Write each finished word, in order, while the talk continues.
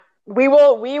We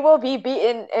will be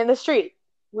beaten in the street.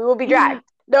 We will be dragged.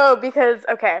 No, because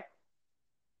okay,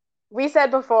 we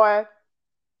said before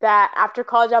that after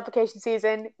college application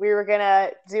season, we were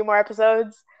gonna do more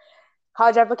episodes.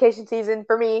 College application season,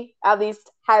 for me at least,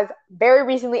 has very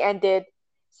recently ended.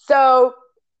 So,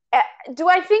 do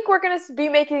I think we're gonna be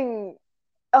making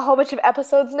a whole bunch of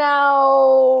episodes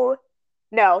now?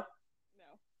 No,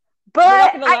 No. We're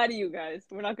not but gonna lie to you guys.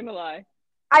 We're not gonna lie.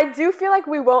 I do feel like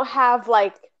we won't have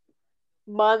like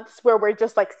months where we're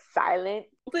just like silent.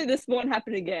 Hopefully this won't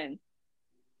happen again.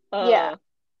 Yeah, Uh,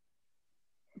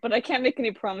 but I can't make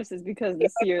any promises because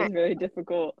this year is very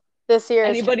difficult. this year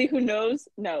is. Anybody who knows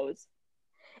knows.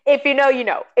 If you know, you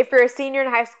know. If you're a senior in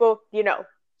high school, you know.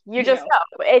 You You just know.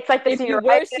 know. It's like the If senior you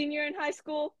were right. a senior in high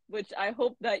school, which I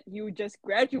hope that you just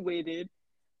graduated,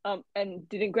 and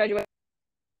didn't graduate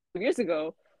years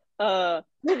ago, uh,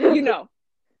 you know.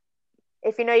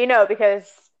 If you know, you know, because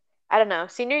I don't know.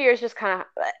 Senior year is just kind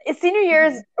of. Senior year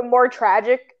is Mm-hmm. more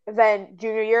tragic than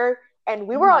junior year, and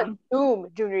we were on Mm-hmm. Zoom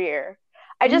junior year.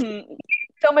 I just Mm-hmm.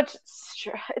 so much.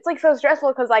 It's like so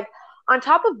stressful because like on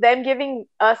top of them giving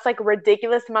us like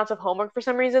ridiculous amounts of homework for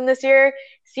some reason this year,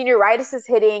 senioritis is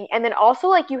hitting, and then also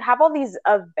like you have all these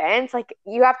events. Like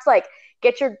you have to like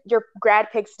get your grad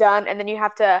pics done, and then you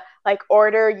have to like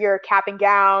order your cap and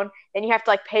gown, then you have to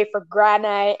like pay for grad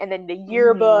night, and then the Mm-hmm.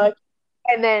 yearbook,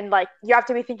 and then like you have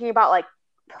to be thinking about like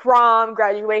prom,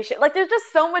 graduation. Like there's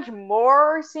just so much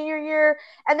more senior year,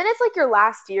 and then it's like your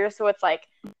last year, so it's like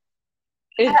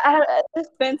It's I,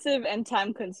 expensive and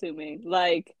time consuming.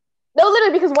 no,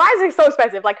 literally, because why is it so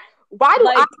expensive? Like, why do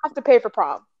I Like, have to pay for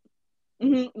prom?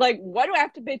 like, why do I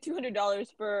have to pay $200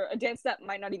 for a dance that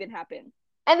might not even happen?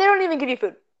 And they don't even give you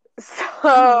food.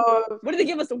 Mm-hmm. So What do they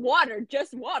give us? Water,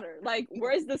 just water. Like,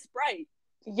 where's the Sprite?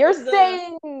 you're Where's the?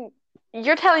 saying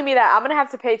you're telling me that I'm gonna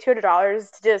have to pay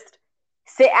 $200 to just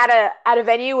sit at a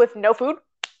venue with no food?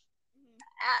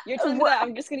 You're telling me that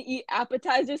I'm just gonna eat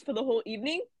appetizers for the whole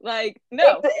evening? Like,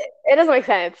 It, no. it doesn't make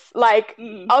sense. Like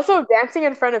Mm. also dancing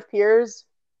in front of peers.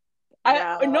 No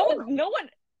No. one, no one,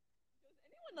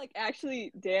 anyone like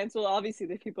actually dance. Well, obviously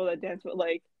there's people that dance, but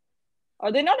like,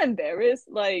 are they not embarrassed?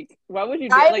 Like, why would you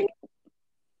do I like?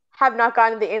 have not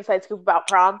gotten the inside scoop about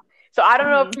prom, so I don't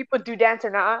know if Mm-hmm, people do dance or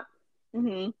not.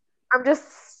 mm-hmm, I'm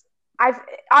just I've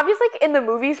obviously like in the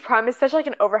movies, prom is such like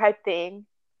an overhyped thing.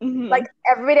 mm-hmm, Like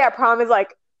everybody at prom is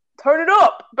like, turn it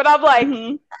up. But I'm like,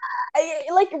 mm-hmm.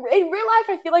 like in real life,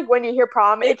 I feel like when you hear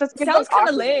prom, it It just gives like sounds kind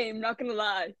of awkwardness. lame. Not gonna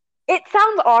lie. It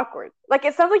sounds awkward. Like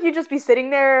it sounds like you just be sitting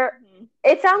there. Mm-hmm.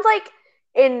 It sounds like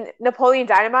in Napoleon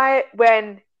Dynamite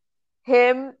when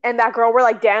him and that girl were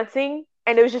like dancing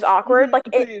and it was just awkward. Like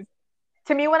Mm-hmm. it Please.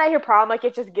 to me when I hear prom, like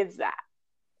it just gives that.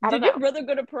 I don't Did know. your brother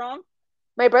go to prom?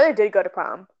 My brother did go to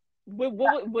prom.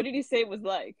 What did he say it was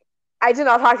like? I did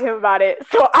not talk to him about it,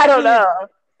 so I don't Please, know.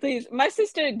 please. My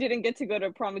sister didn't get to go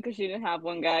to prom because she didn't have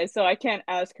one, guys. So I can't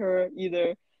ask her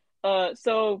either.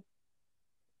 So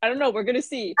I don't know. We're gonna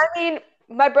see. I mean,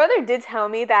 my brother did tell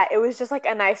me that it was just like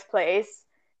a nice place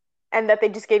and that they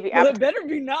just gave you Well, it appetizers better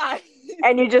be nice.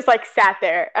 and you just like sat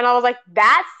there. And I was like,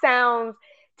 that sounds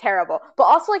terrible. But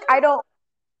also like I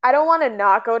don't want to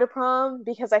not go to prom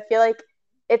because I feel like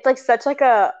it's like such like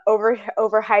a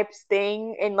overhyped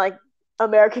thing in like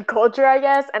American culture, I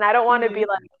guess. And I don't want to be Mm-hmm.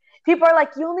 like people are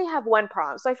like you only have one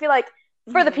prom. So I feel like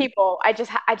for the Mm-hmm. people, I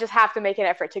just have to make an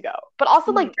effort to go. But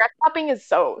also Mm-hmm. like dress shopping is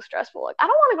so stressful. Like I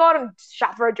don't want to go out and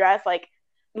shop for a dress like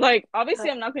Like, obviously,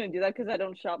 I'm not gonna do that because I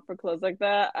don't shop for clothes like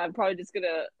that. I'm probably just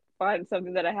gonna find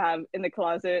something that I have in the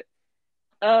closet.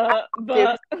 do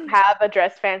But have a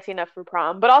dress fancy enough for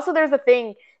prom. But also there's a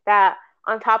thing that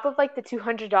on top of like the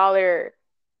 $200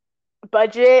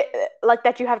 budget like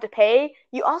that you have to pay,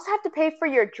 you also have to pay for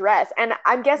your dress. And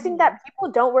I'm guessing mm-hmm. that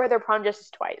people don't wear their prom dresses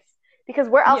twice. Because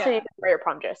where else are you Yeah. gonna wear your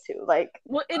prom dress to? Like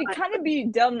Well, it'd kind of be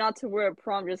dumb not to wear a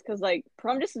prom dress because like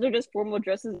prom dresses are just formal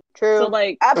dresses. So true.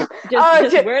 like, Um,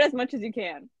 just wear it as much as you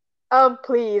can.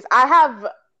 please. I have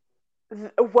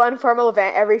one formal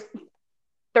event every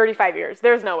 35 years.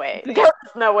 There's no way. Please,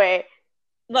 There's no way.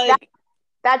 That like,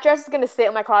 that dress is gonna sit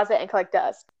in my closet and collect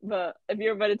dust. but if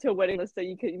you're invited to a wedding, let's say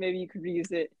you could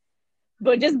reuse it.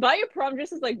 But just buy your prom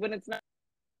dresses like when it's not.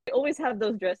 They always have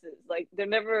those dresses. Like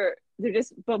they're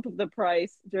just bump up the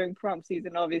price during prom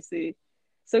season, obviously.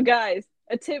 So guys,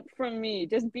 a tip from me: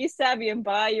 just be savvy and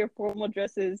buy your formal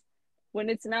dresses when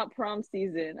it's not prom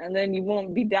season, and then you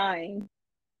won't be dying.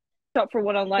 Shop for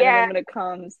one online, and Yeah, then when it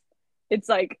comes, it's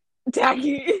like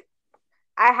tacky.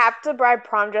 I have to buy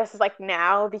prom dresses like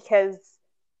now because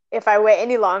if I wait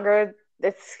any longer,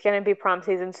 it's gonna be prom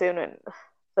season soon and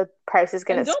the price is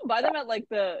gonna And don't buy skyrocket. them at like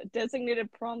the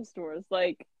designated prom stores.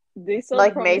 Like They sell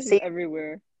Like prom dresses Macy's,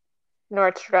 everywhere.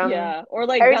 Nordstrom. Yeah, or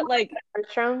like Every that. time I Like, go to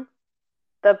Nordstrom,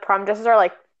 the prom dresses are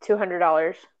like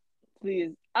 $200.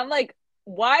 please, I'm like,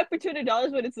 why for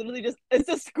 $200 when it's literally just it's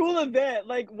a school event?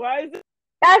 Like, why is it?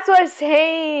 That's what I'm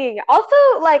saying. Also,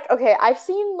 like, okay, I've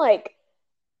seen like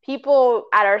people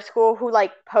at our school who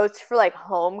like post for like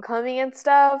homecoming and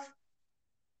stuff.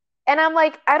 And I'm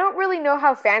like, I don't really know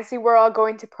how fancy we're all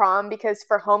going to prom because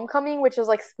for homecoming, which is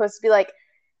like supposed to be like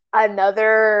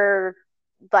another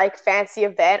like fancy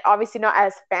event, obviously not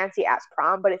as fancy as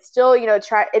prom, but it's still,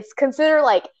 it's considered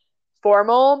like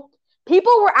formal.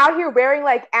 People were out here wearing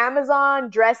like Amazon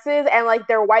dresses and like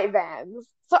their white vans.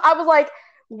 So I was like,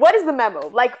 what is the memo?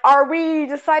 Like, are we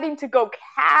deciding to go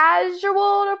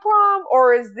casual to prom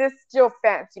or is this still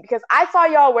fancy? Because I saw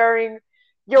y'all wearing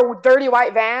your dirty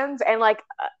white vans and like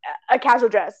a casual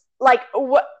dress. Like,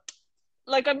 what?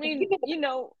 Like, I mean,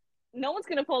 no one's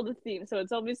gonna follow the theme, so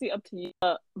it's obviously up to you.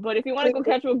 But if you want to go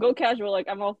Clearly. casual, go casual. Like,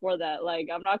 I'm all for that. Like,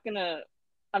 I'm not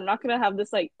gonna have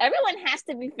this like everyone has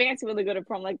to be fancy when they go to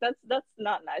prom. Like, that's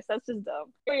not nice. That's just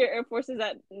dumb. Wear your Air Forces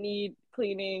that need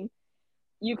cleaning.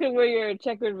 You can wear your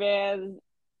checkered Vans.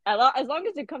 As long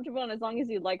as you're comfortable and as long as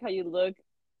you like how you look,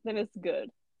 then it's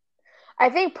good. I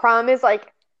think prom is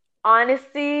like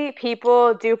honestly,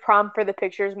 people do prom for the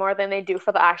pictures more than they do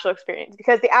for the actual experience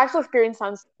because the actual experience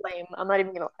sounds lame. I'm not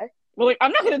even gonna lie. Well, like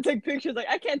I'm not gonna take pictures. Like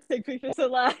I can't take pictures. So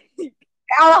like,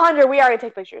 Alejandro, we are gonna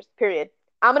take pictures. Period.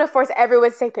 I'm gonna force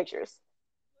everyone to take pictures.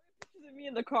 me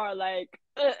in the car, like,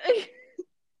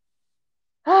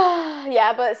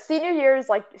 Yeah, but senior year is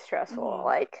like stressful. mm-hmm,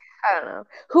 Like I don't know.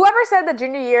 Whoever said the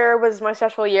junior year was the most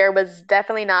stressful year was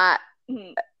definitely not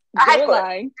mm-hmm. a They high were schooler.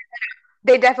 lying.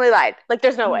 They definitely lied. Like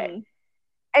there's no way. Mm-hmm,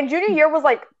 And junior year was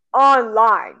like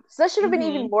online, so that should have been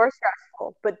even mm-hmm, more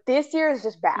stressful. But this year is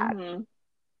just bad. mm-hmm.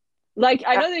 Like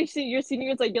I know that your senior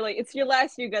year is like you're like it's your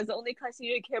last year, guys. The only class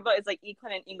you need to care about is like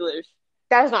econ and English,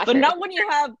 That is not but true. not when you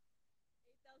have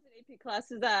 8,000 AP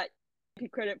classes that you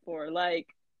get credit for.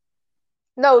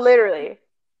 No, literally.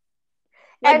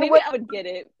 Like And maybe what I would get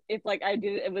it if like I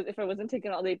did it was if I wasn't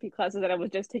taking all the AP classes that I was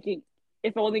just taking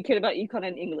if I only cared about econ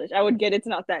and English. I would get it's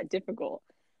not that difficult.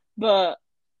 But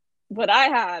what I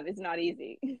have is not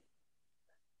easy.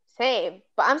 same.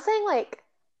 But I'm saying like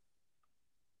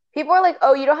people are like,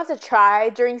 oh, you don't have to try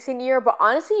during senior year, but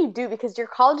honestly, you do because your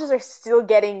colleges are still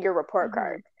getting your report Mm-hmm.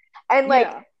 card. And like,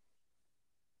 Yeah.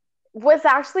 what's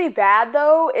actually bad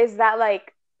though is that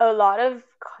like a lot of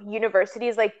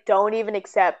universities like don't even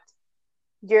accept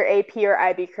your AP or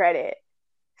IB credit.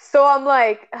 So I'm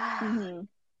like, Mm-hmm.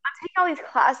 taking all these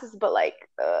classes, but like,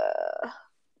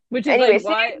 Which is like anyway,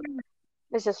 senior why year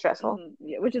is just stressful.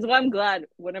 yeah, which is why I'm glad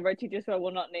one of our teachers who I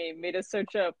will not name made us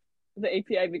search up the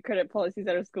APIB credit policies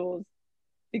at our schools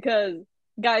because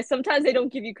guys, sometimes they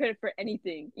don't give you credit for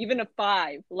anything, even a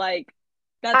five. Like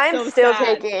that's I'm so still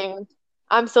sad. taking,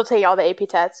 I'm still taking all the AP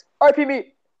tests. RP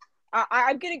me.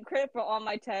 I'm getting credit for all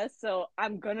my tests, so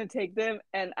I'm gonna take them,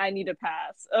 and I need a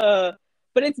pass.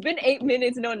 But it's been 8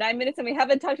 minutes, no, 9 minutes, and we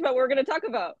haven't talked about what we're gonna talk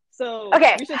about. So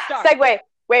Okay, we should start. segue.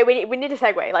 Wait, we need to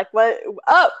segue. Like what?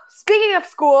 Oh, speaking of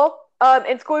school,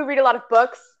 in school we read a lot of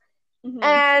books, Mm-hmm.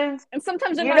 and And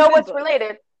sometimes they're you not know good what's books.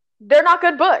 related? They're not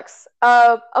good books.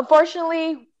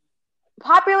 Unfortunately,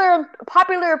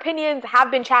 popular opinions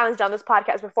have been challenged on this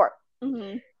podcast before.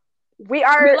 Mm-hmm. We We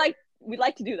are like we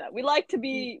like to do that. We like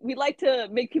to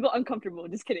make people uncomfortable.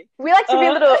 Just kidding. we like to be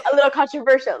Uh, a little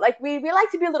controversial. Like we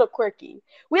like to be a little quirky.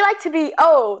 We like to be,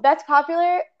 oh, that's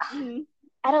popular. mm-hmm.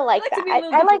 I don't We like like to that. be a I,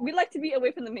 little I like different. We like to be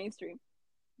away from the mainstream.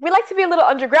 we like to be a little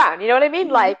underground. You know what I mean?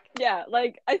 Mm-hmm. Like Yeah,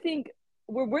 like I think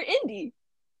we're indie.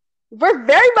 we're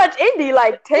very much indie.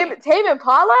 Like Tame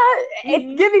Impala, it's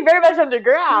Mm-hmm. giving very much The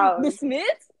underground.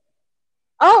 Smiths.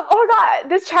 Oh my god,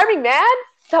 this charming man,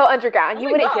 so underground. Oh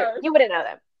my gosh. You wouldn't know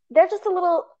them. They're just a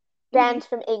little Mm-hmm. band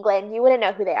from England. You wouldn't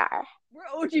know who they are. We're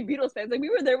OG Beatles fans. Like we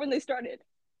were there when they started.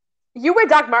 You were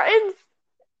Doc Martens,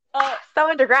 Uh, so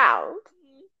underground,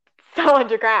 so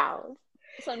underground.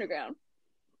 it's underground.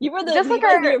 You were Just you like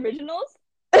guys the our originals?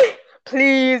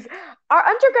 please, our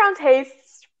underground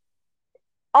tastes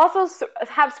also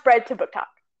have spread to book talk.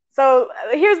 So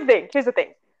here's the thing. Here's the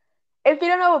thing. If you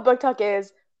don't know what book talk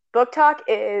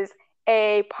is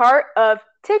a part of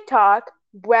TikTok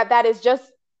where that is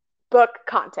just book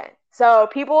content. So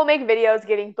people will make videos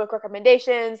giving book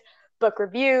recommendations, book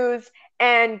reviews,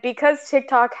 and because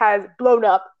TikTok has blown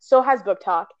up, so has book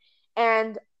talk,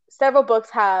 and several books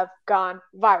have gone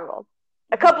viral.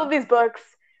 A couple Mm-hmm. of these books,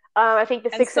 I think The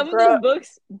And Six of some of those Crows,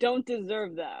 books don't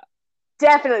deserve that.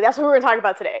 definitely, that's what we're going to talk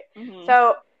about today. Mm-hmm.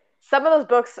 So some of those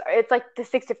books, it's like The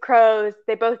Six of Crows,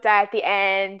 they both die at the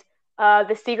end.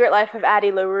 The Secret Life of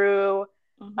Addie LaRue,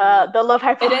 Mm-hmm. The Love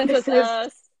It ends with Hypothesis.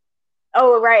 us.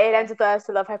 Oh, right, It Yeah. Ends With Us,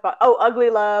 The Love Hypothesis. Oh, Ugly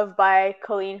Love by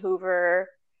Colleen Hoover.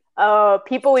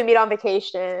 People We Meet on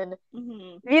Vacation.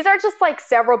 Mm-hmm. These are just like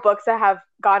several books that have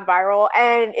gone viral,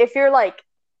 and if you're like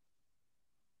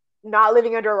not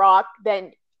living under a rock,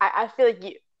 then I feel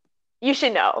like you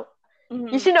should know. You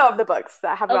Mm-hmm. should know of the books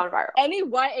that have Of gone viral. any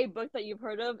YA book that you've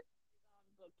heard of,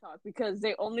 Book Talk, because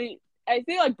they only. I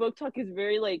feel like Book Talk is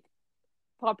very like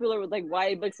popular with like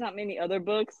YA books, not many other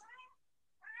books.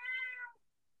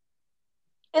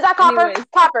 Is that Copper? Anyways,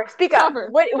 Copper, speak up. Copper,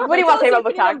 What do Copper, you want tell to say us your about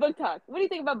Book opinion Talk? on Book Talk. What do you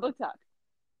think about Book Talk?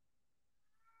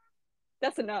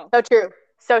 That's a no. So true.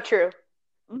 So true.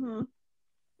 Mm-hmm.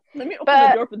 Let me open the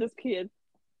But door for this kid.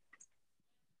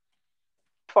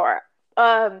 for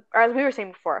or as we were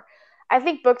saying before, I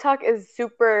think Book Talk is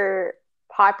super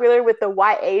popular with the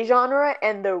YA genre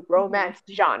and the Mm-hmm. romance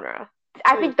genre.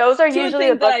 I True. think those are Two usually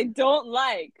the things that books I don't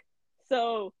like.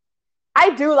 So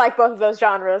I do like both of those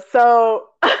genres. So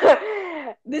but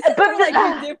this is where like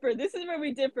we differ. This is where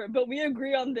we differ, but we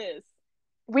agree on this.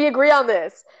 we agree on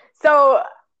this. So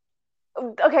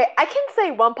okay, I can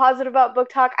say one positive about Book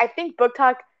Talk. I think Book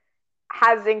Talk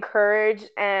has encouraged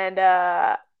and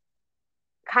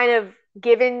kind of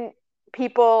given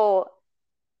people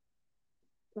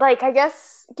like I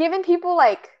guess given people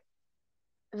like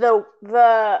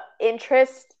the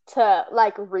interest to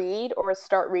like read or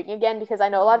start reading again because I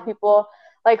know a lot of Mm-hmm. people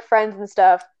like friends and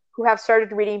stuff who have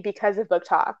started reading because of Book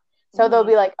Talk. So they'll Mm-hmm.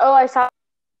 be like, "Oh, I saw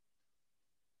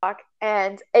Talk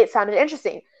and it sounded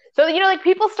interesting." So like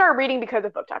people start reading because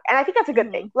of Book Talk, and I think that's a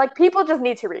good thing. Mm-hmm. Like people just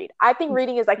need to read. I think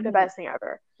reading is like the Mm-hmm. best thing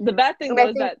ever. The bad thing And I though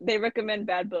is think that they recommend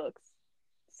bad books.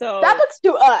 bad So books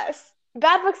to us.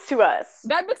 Bad books to us.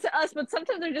 bad books to us, but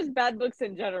sometimes they're just bad books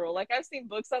in general. Like I've seen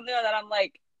books on there that I'm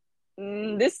like,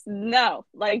 this no,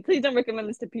 like please don't recommend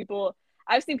this to people.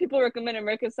 I've seen people recommend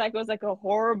American Psycho as like a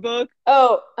horror book.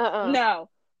 Oh, No,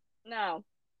 no,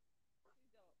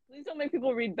 please don't make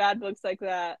people read bad books like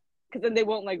that because then they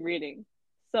won't like reading.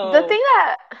 The So thing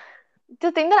that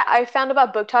the thing that I found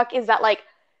about Book Talk is that like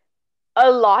a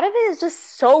lot of it is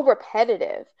just so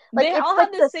repetitive. Like they it's all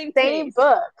like have the the same same taste.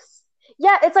 books.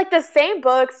 Yeah, it's like the same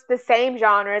books, the same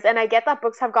genres, and I get that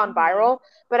books have gone Mm-hmm. viral,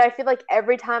 but I feel like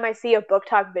every time I see a Book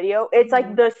Talk video, it's Mm-hmm.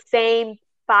 like the same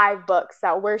five books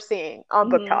that we're seeing on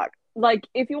Book Mm-hmm. Talk. Like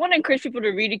if you want to encourage people to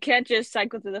read, you can't just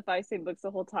cycle through the five same books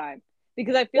the whole time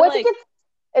because I feel Well, I think like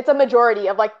it's a majority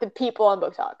of like the people on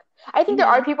Book Talk. I think there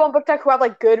mm-hmm, are people on Book Talk who have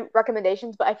like good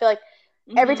recommendations, but I feel like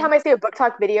every mm-hmm, time I see a Book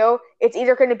Talk video, it's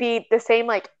either going to be the same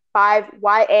like five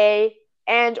YA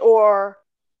and or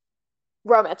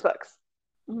romance books.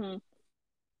 mm-hmm.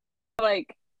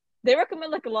 Like they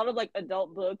recommend like a lot of like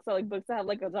adult books or like books that have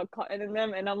like adult content in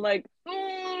them, and I'm like,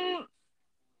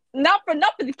 not for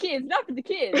the kids, not for the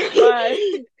kids, but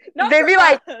not they'd for be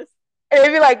like, us.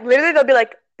 literally, they'll be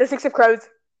like the Six of Crows,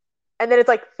 and then it's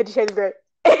like 50 Shades of Grey,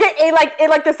 in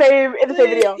like the same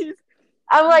video. Please,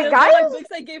 I'm like, guys, they're like books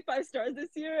I gave 5 stars this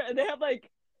year, and they have like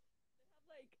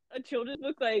a children's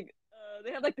book like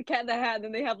they have like the Cat in the Hat, and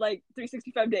then they have like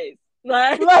 365 days.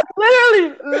 Like like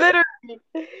literally,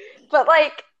 but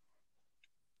like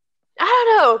I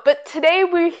don't know. But today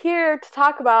we're here to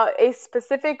talk about a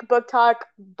specific Book Talk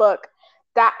book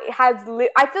that I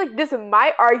feel like this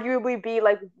might arguably be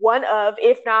like one of,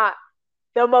 if not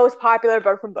the most popular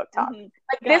book from Book Talk. mm-hmm.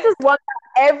 Like this Guys. is one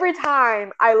that every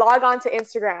time I log on to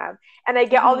Instagram and I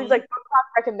get all these Mm-hmm. like Book Talk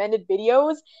recommended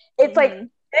videos, it's like Mm-hmm.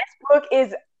 this book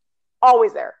is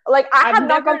always there. Like I I've have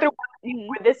not gone never through one week mm-hmm.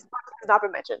 where this book has not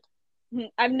been mentioned.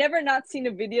 I've never not seen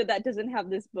a video that doesn't have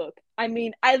this book. I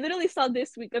mean, I literally saw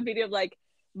this week a video of like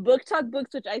Book Talk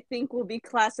books, which I think will be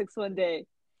classics one day.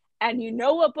 And you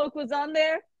know what book was on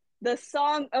there? The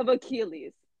Song of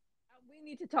Achilles. We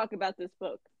need to talk about this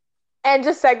book. And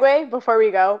just segue before we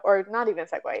go, or not even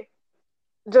segue,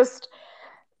 just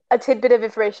a tidbit of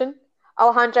information.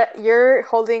 Alejandra, you're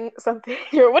holding something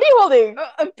here. What are you holding?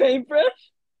 A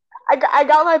paintbrush? I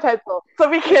got my pencil so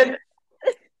we can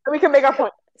make our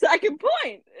point. So I can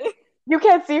point. You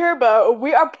can't see her, but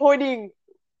we are pointing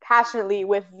passionately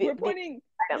with We're the pointing.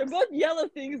 They're items. both yellow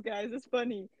things, guys. It's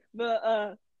funny.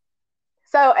 But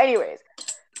So, anyways,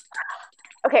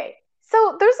 okay.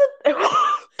 So there's a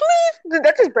please did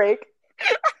that just break?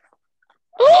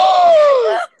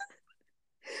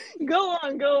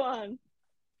 go on.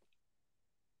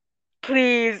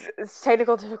 Please, it's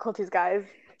technical difficulties, guys.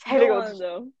 Go Technical. on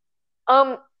though.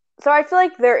 Um. So I feel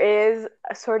like there is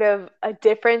a sort of a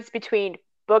difference between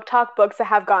Book Talk books that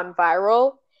have gone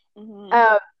viral, Mm-hmm.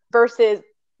 uh, versus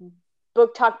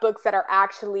Book Talk books that are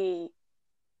actually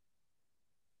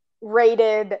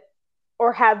rated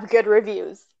or have good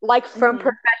reviews, like from Mm-hmm.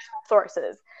 professional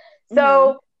sources. Mm-hmm.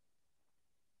 So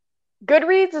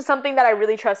Goodreads is something that I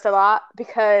really trust a lot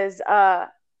because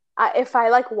if I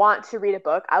like want to read a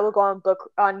book, I will go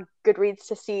on Goodreads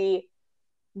to see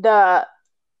the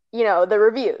the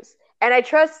reviews. And I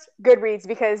trust Goodreads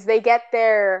because they get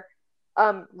their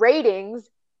ratings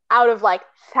out of like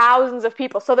thousands of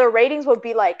people. So their ratings will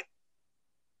be like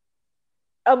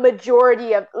a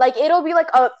majority of like it'll be like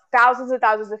thousands and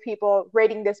thousands of people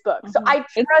rating this book. So Mm-hmm. I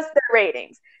trust their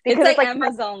ratings It's because like it's like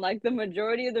Amazon. Like the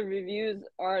majority of the reviews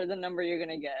are the number you're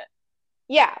gonna get.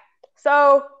 yeah.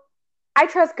 So I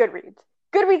trust Goodreads.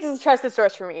 Goodreads is a trusted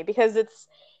source for me because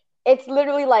it's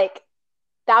literally like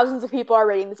thousands of people are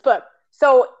rating this book.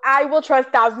 So I will trust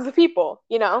thousands of people,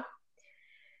 you know?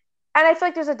 And I feel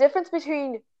like there's a difference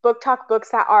between book talk books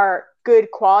that are good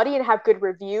quality and have good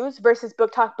reviews versus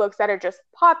book talk books that are just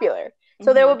popular.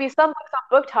 So there Mm-hmm. will be some books on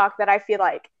book talk that I feel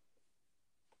like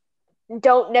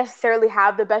don't necessarily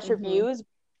have the best Mm-hmm. reviews,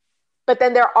 but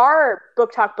then there are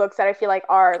book talk books that I feel like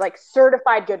are like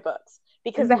certified good books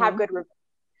because they have Mm-hmm. good reviews.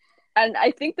 And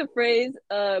I think the phrase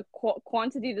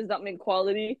quantity does not mean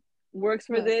quality works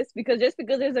for Mm-hmm. this, because just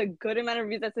because there's a good amount of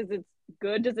reviews that says it's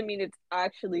good doesn't mean it's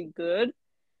actually good.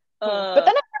 But Uh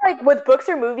then I feel like with books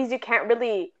or movies, you can't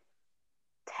really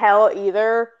tell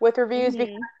either with reviews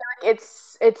because mm-hmm. I feel like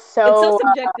It's so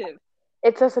subjective.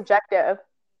 it's so subjective.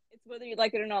 It's whether you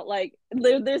like it or not. Like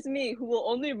there's me who will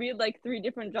only read like three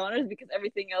different genres because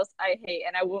everything else I hate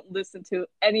and I won't listen to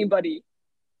anybody.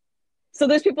 So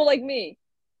there's people like me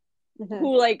Mm-hmm.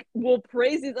 who like will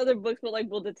praise these other books but like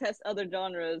will detest other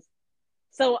genres.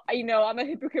 So I'm a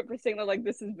hypocrite for saying that like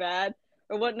this is bad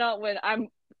or whatnot when I'm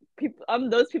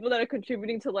those people that are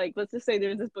contributing to, like, let's just say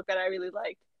there's this book that I really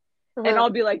liked, and Mm-hmm. I'll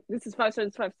be like, this is 5 stars,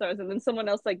 it's 5 stars, and then someone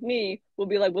else like me will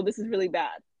be like, well, this is really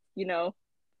bad, you know.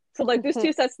 So like there's Mm-hmm.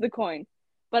 two sides to the coin,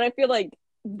 but I feel like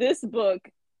this book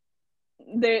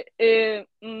there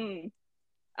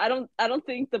I don't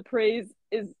think the praise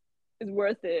is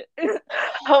worth it.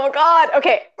 Oh my god.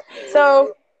 Okay.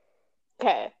 So,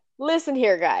 okay. Listen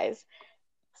here, guys.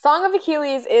 Song of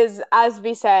Achilles is, as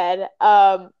we said,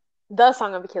 the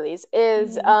Song of Achilles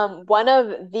is Mm-hmm. one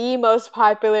of the most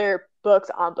popular books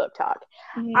on Book Talk.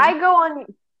 Mm-hmm. I go on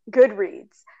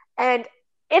Goodreads and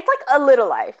it's like a little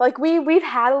life. Like we've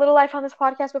had a little life on this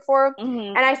podcast before,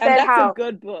 Mm-hmm. and I And said that's a how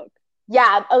good book,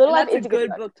 yeah, a little and life that's a is a good good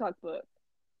book. book talk book.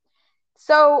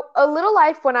 So, A Little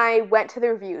Life, when I went to the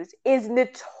reviews, is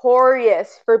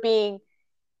notorious for being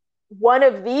one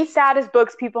of the saddest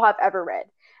books people have ever read.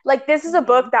 Like, this is a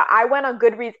book Mm-hmm. that I went on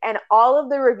Goodreads and all of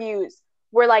the reviews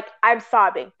were like, I'm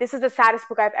sobbing. This is the saddest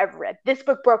book I've ever read. This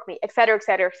book broke me, etc.,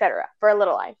 etc., etc., for A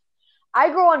Little Life. I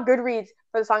go on Goodreads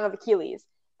for the Song of Achilles,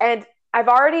 and I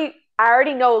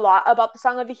already know a lot about the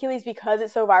Song of Achilles because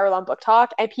it's so viral on Book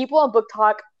Talk, and people on Book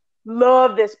Talk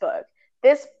love this book.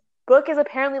 This book is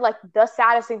apparently like the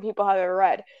saddest thing people have ever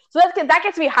read. So that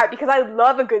gets me hyped because I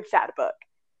love a good sad book.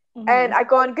 Mm-hmm. And I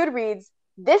go on Goodreads.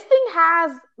 This thing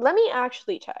has. Let me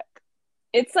actually check.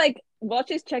 It's like while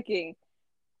she's checking,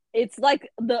 it's like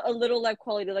the a little like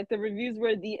quality. Like the reviews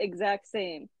were the exact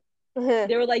same.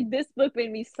 They were like, "This book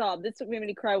made me sob. This book made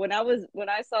me cry." When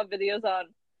I saw videos on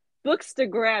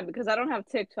Bookstagram, because I don't have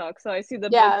TikTok, so I see the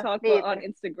book Yeah, talk me on either.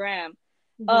 Instagram.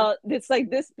 Mm-hmm. It's like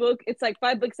this book. It's like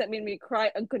 5 books that made me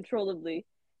cry uncontrollably.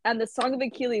 And the Song of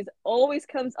Achilles always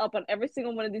comes up on every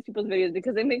single one of these people's videos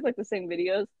because they make like the same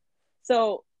videos.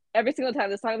 So every single time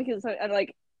the Song of Achilles, and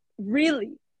like,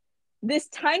 really, this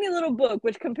tiny little book,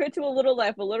 which compared to a little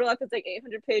life is like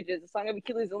 800 pages, the Song of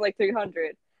Achilles is like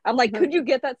 300. I'm like, Mm-hmm. could you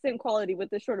get that same quality with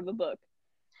this short of a book?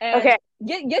 And Okay,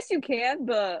 yes, you can,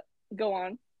 but go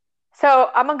on. so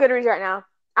I'm on Goodreads right now.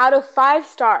 Out of 5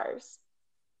 stars,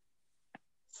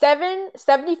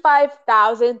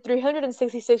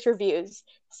 75,366 reviews,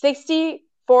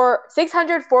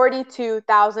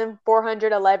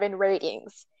 642,411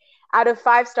 ratings. Out of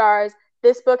 5 stars,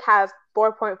 this book has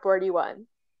 4.41.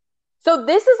 So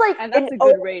this is like And that's a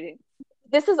good rating.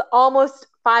 this is almost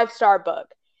 5 star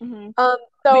book. Mm-hmm. Um,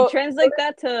 We so translate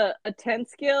that to a 10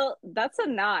 scale, that's a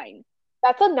 9.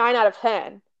 that's a 9 out of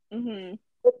 10. Mm-hmm.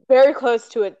 It's very close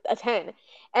to a 10.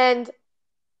 And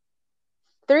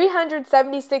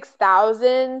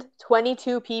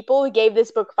 376,022 people gave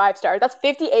this book 5 stars. That's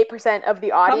 58% of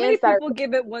the How many audience that are people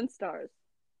give it 1 stars?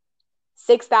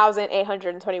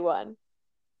 6,821.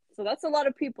 So that's a lot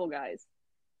of people, guys.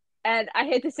 And I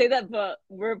hate to say that, but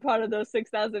we're part of those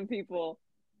 6,000 people.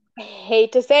 I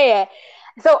hate to say it.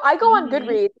 So I go on Mm-hmm.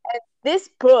 Goodreads, and this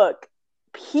book,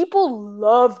 people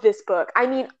love this book. I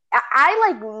mean,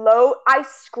 I like I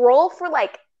scroll for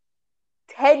like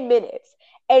 10 minutes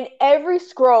And every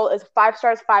scroll is 5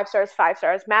 stars, 5 stars, 5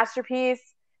 stars. Masterpiece,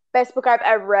 best book I've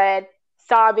ever read,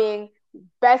 sobbing,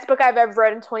 best book I've ever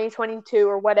read in 2022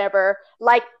 or whatever.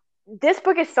 Like, this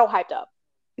book is so hyped up.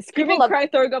 People Screaming, love crying,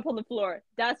 throwing up on the floor.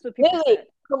 That's what people literally said.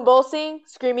 convulsing,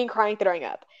 screaming, crying, throwing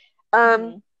up. Um,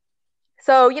 Mm-hmm.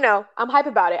 so I'm hype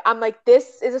about it. I'm like,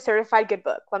 this is a certified good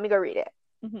book. Let me go read it.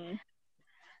 Mm-hmm.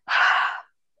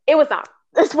 It was not.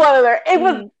 Spoiler. It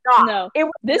was not. No, It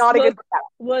was this not a good book book.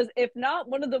 was, if not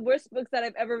one of the worst books that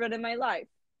I've ever read in my life.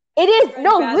 It I've is read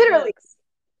no, bad literally. books,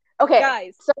 Okay,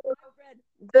 guys. so I've read.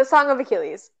 the Song of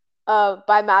Achilles,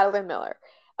 by Madeline Miller.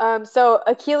 So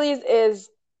Achilles is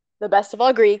the best of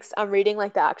all Greeks. I'm reading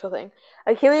like the actual thing.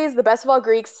 Achilles, the best of all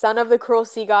Greeks, son of the cruel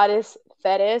sea goddess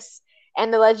Thetis,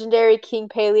 and the legendary King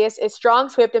Peleus, is strong,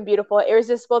 swift, and beautiful,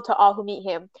 irresistible to all who meet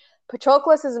him.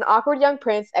 Patroclus is an awkward young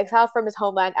prince exiled from his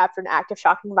homeland after an act of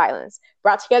shocking violence.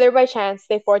 Brought together by chance,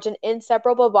 they forge an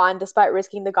inseparable bond despite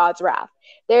risking the gods' wrath.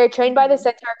 They are trained by the Mm-hmm.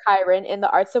 centaur Chiron in the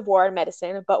arts of war and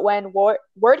medicine, but when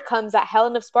word comes that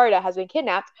Helen of Sparta has been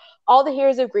kidnapped, all the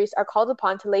heroes of Greece are called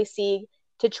upon to lay siege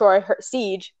to Troy,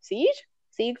 Siege.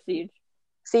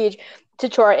 siege to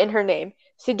Troy in her name.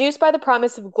 Seduced by the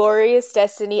promise of glorious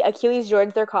destiny, Achilles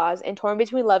joins their cause, and torn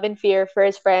between love and fear for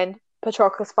his friend,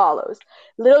 Patroclus follows.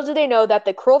 Little do they know that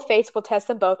the cruel fates will test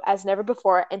them both as never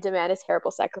before and demand his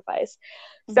terrible sacrifice.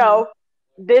 Mm-hmm. So,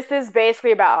 this is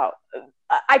basically about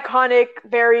iconic,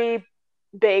 very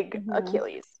big Mm-hmm.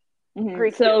 Achilles, Mm-hmm.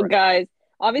 Greek So, hero. guys,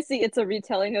 obviously, it's a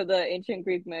retelling of the ancient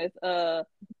Greek myth.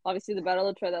 Obviously, the Battle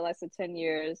of Troy that lasted 10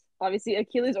 years. Obviously,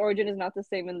 Achilles' origin is not the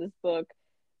same in this book,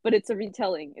 but it's a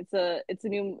retelling.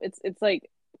 It's like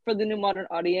for the new modern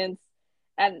audience,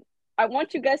 and I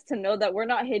want you guys to know that we're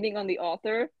not hating on the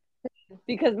author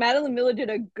because Madeline Miller did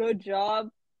a good job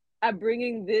at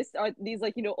bringing these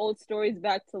like old stories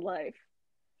back to life.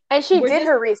 And she We're did just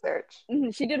her research.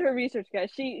 she did her research,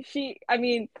 guys. I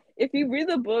mean, if you read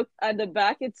the book at the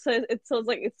back, it says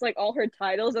like it's like all her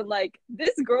titles and like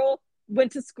this girl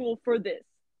went to school for this,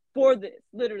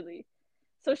 literally.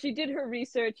 So she did her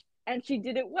research and she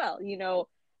did it well.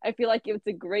 I feel like it's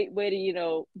a great way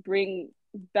to bring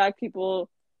back people.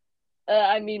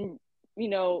 I mean,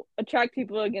 attract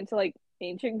people again to like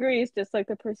ancient Greece, just like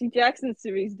the Percy Jackson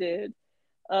series did.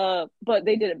 But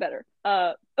they did it better.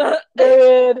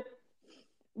 Good.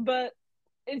 But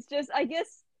it's just, I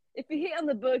guess, if you hate on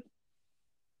the book,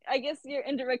 I guess you're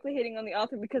indirectly hating on the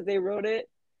author because they wrote it.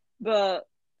 But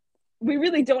we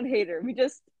really don't hate her. We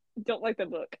just don't like the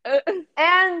book.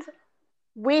 And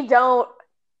we don't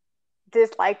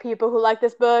dislike people who like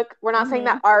this book. We're not saying Mm-hmm.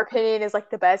 that our opinion is like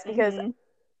the best because Mm-hmm.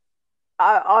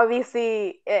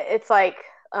 obviously it's like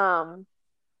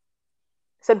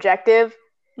subjective.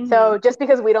 Mm-hmm. So just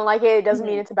because we don't like it, it doesn't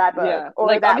mean Mm-hmm. it's a bad book Yeah, or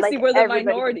like that like obviously we're the everybody hates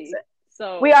minority, it.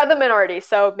 We so are the minority,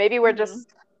 so maybe we're mm-hmm.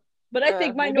 just But I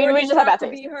think maybe we minorities just have have bad to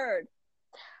taste. be heard.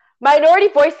 Minority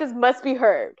voices must be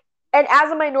heard. And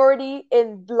as a minority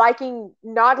in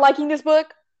not liking this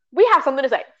book, we have something to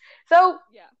say. So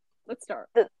Yeah, let's start.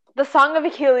 the Song of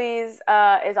Achilles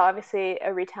is obviously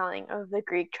a retelling of the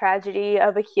Greek tragedy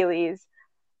of Achilles.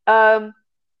 Um,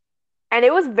 and I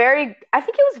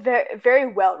think it was very,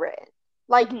 very well written.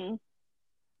 Like, Mm-hmm.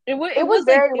 It was it it was was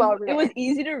like very well it was written.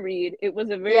 easy to read. It was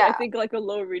a very, I Yeah, think, like a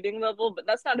low reading level, but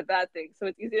that's not a bad thing. So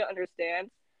it's easy to understand.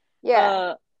 yeah.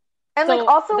 Uh, And like so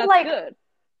also that's like good.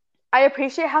 I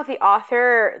appreciate how the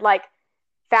author like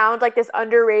found like this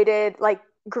underrated like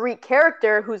Greek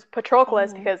character who's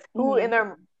Patroclus Mm-hmm. because who in Mm-hmm.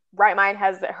 their right mind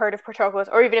has heard of Patroclus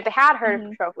or even if they had heard of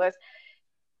Mm-hmm. Patroclus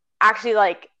actually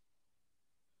like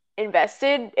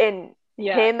invested in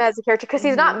Yeah. him as a character because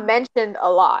he's Mm-hmm. not mentioned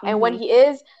a lot and when Mm-hmm. he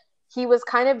is he was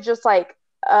kind of just like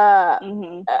uh,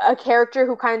 Mm-hmm. a character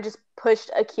who kind of just pushed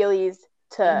Achilles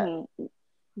to Mm-hmm.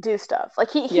 do stuff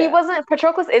like he Yeah. wasn't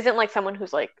Patroclus isn't like someone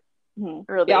who's like Mm-hmm.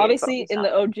 Yeah, really obviously focused in on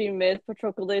the OG myth,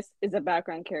 Patroclus is a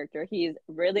background character. He's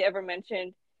rarely ever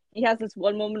mentioned. He has this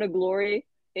one moment of glory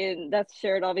in that's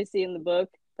shared obviously in the book,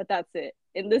 but that's it.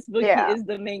 In this book, he yeah is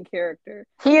the main character.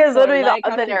 he is So I literally like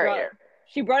how the narrator.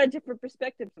 she brought a different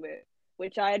perspective to it,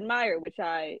 which I admire,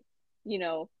 you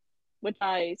know, which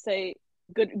I say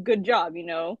good job,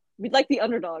 We like the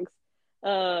underdogs.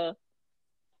 Uh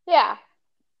Yeah,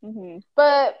 mm-hmm.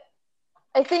 but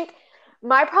I think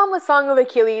my problem with Song of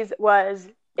Achilles was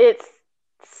its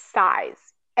size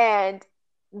and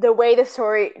the way the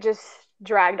story just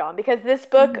dragged on because this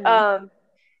book Mm-hmm.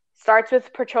 starts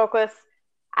with Patroclus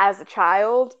as a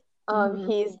child. Mm-hmm.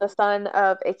 He's the son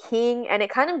of a king, and it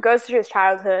kind of goes through his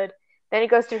childhood. Then it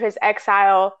goes through his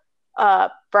exile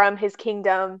from his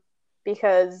kingdom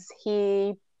because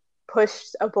he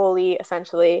pushed a bully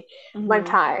essentially one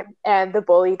Mm-hmm. time, and the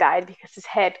bully died because his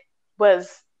head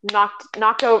was knocked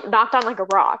on like a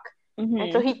rock,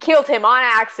 and so Mm-hmm. he killed him on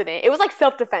accident. It was like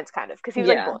self defense kind of because he was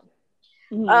like Yeah. bullied.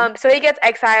 Mm-hmm. So he gets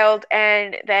exiled,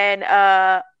 and then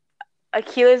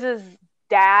Achilles'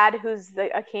 dad, who's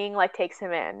a king, like takes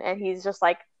him in, and he's just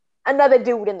like another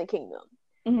dude in the kingdom.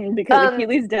 Mm-hmm. Because Um,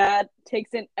 Achilles' dad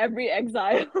takes in every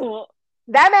exile.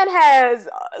 that man has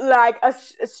like a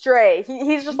stray.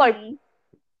 He's just like Mm-hmm.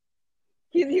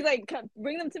 He's like,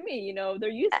 bring them to me. They're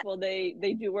useful.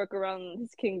 They do work around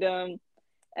his kingdom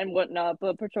and whatnot.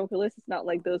 But Patroclus is not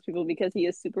like those people because he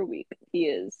is super weak. He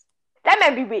is. that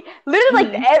man be weak.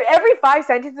 Literally, like Mm-hmm. every 5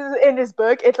 sentences in this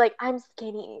book, it's like I'm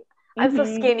skinny. I'm so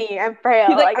Mm-hmm. skinny. I'm He's frail.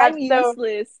 like, Like I'm I'm so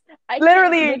useless. I can't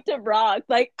literally lift a rock.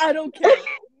 Like, I don't care.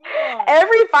 Move on.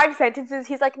 every 5 sentences,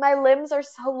 he's like my limbs are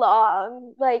so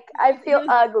long. Like He's I like, feel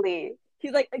ugly.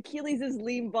 he's like Achilles'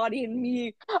 lean body and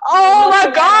me, no Oh my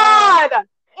muscle at all. god!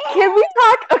 Can we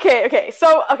talk? Okay.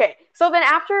 So then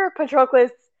after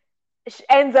Patroclus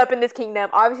ends up in this kingdom,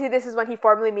 obviously this is when he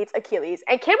formally meets Achilles.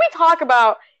 And can we talk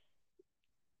about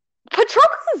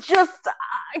Patroclus is just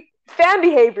fan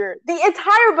behavior. The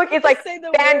entire book is Just like say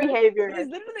the fan word. behavior. He's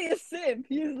literally a simp.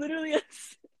 He is literally a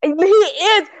And he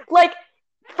is like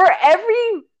for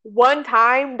every one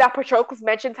time that Patroclus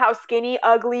mentions how skinny,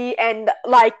 ugly, and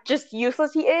like just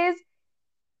useless he is,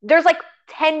 there's like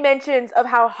 10 mentions of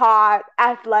how hot,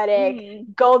 athletic,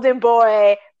 mm-hmm. golden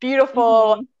boy,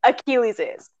 beautiful Mm-hmm. Achilles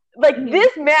is. Like Mm-hmm.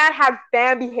 this man has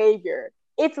fan behavior.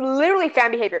 It's literally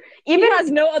fan behavior. He Even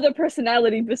has no other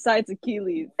personality besides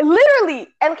Achilles. literally,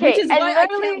 Which okay, is and why I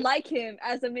can't literally, like him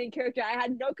as a main character. I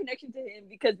had no connection to him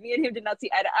because me and him did not see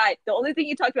eye to eye. The only thing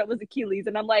he talked about was Achilles,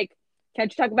 and I'm like,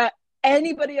 can't you talk about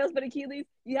anybody else but Achilles?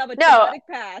 You have a no, traumatic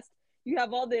past. You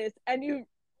have all this, and you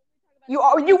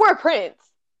talk about you Achilles. were a prince.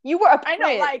 You were a I know,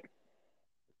 prince. like,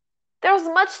 There was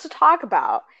much to talk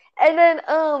about, and then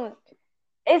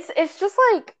it's just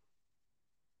like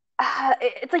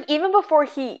it's like even before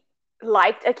he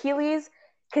liked Achilles,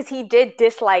 because he did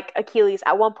dislike Achilles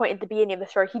at one point at the beginning of the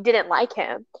story. He didn't like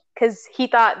him because he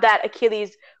thought that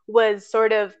Achilles was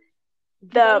sort of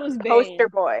he thought it the was poster vain.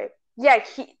 boy. Yeah,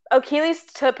 Achilles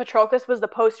to Patroclus was the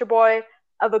poster boy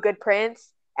of a good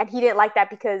prince, and he didn't like that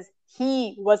because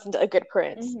he wasn't a good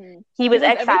prince. Mm-hmm. He He was was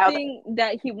exiled, everything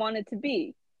that he wanted to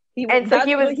be. and so That's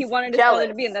he was what he wanted his father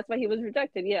to be, and jealous. that's why he was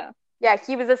rejected. Yeah. Yeah,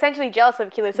 he was essentially jealous of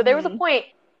Achilles. So there was a Mm-hmm. point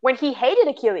when he hated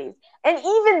Achilles. And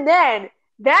even then,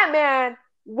 that man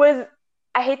was,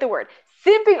 I hate the word,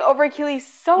 simping over Achilles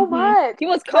so Mm-hmm. much. He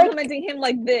was Like, complimenting him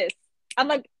like this. I'm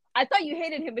like, I thought you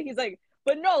hated him, but he's like,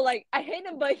 but no, like I hate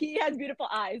him, but he has beautiful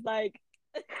eyes. Like,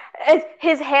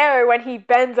 his hair when he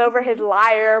bends over his mm-hmm.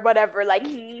 lyre or whatever, like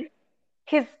Mm-hmm.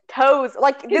 his toes.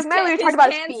 Like, this man literally talked his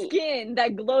about his tan feet. skin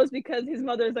that glows because his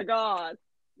mother's a god.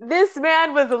 This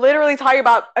man was literally talking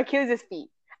about Achilles' feet.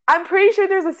 I'm pretty sure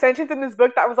there's a sentence in this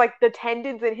book that was like the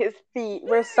tendons in his feet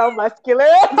were so muscular.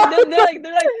 They're like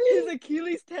his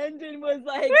Achilles tendon was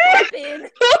like popping.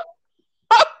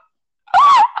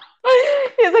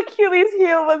 His Achilles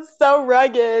heel was so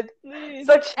rugged,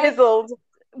 so And chiseled.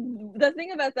 the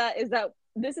thing about that is that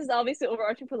this is obviously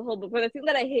overarching for the whole book, but the thing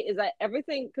that I hate is that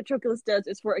everything Patroclus does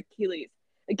is for Achilles.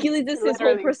 Achilles is his whole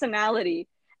Literally. personality.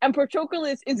 And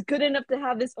Patroclus is good enough to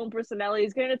have his own personality.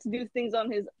 He's good enough to do things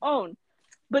on his own.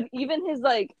 But even his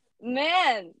like,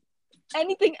 man,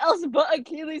 anything else but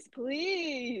Achilles,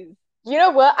 please. You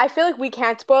know what? I feel like we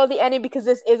can't spoil the ending because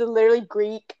this is a literally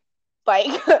Greek, like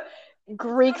It's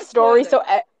Greek not a story, spoiler.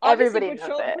 so Obviously, everybody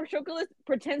knows it. Patroclus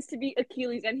pretends to be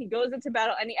Achilles and he goes into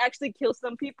battle and he actually kills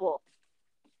some people.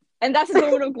 And that's his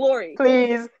moment of glory.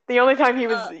 Please, the only time he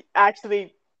was Uh,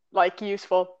 actually like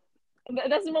useful.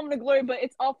 that's his moment of glory, but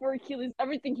it's all for Achilles.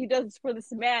 Everything he does is for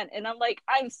this man. And I'm like,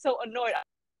 I'm so annoyed.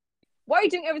 Why are you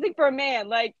doing everything for a man?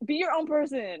 Like, be your own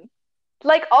person.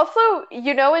 Like also, in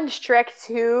Shrek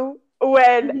 2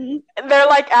 when Mm-hmm. they're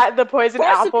like at the poison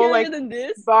Far apple superior like than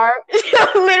this. bar,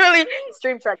 literally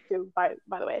stream Shrek 2 by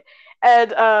the way,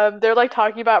 and they're like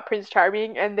talking about Prince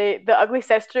Charming, and the ugly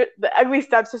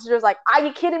stepsister is like, "Are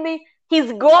you kidding me?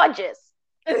 He's gorgeous.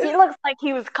 He looks like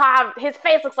he was carved. His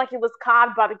face looks like he was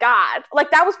carved by the gods."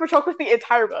 Like that was Patroclus the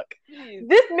entire book. Please.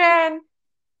 This man,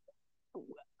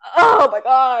 oh my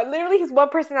god, literally his one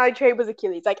personality trait was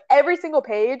Achilles. Like every single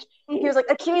page, he was like,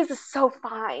 Achilles is so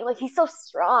fine, like he's so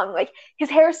strong, like his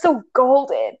hair is so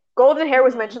golden hair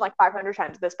was Mm-hmm. mentioned like 500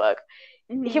 times in this book.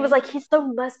 He was Mm-hmm. like, he's so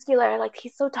muscular, like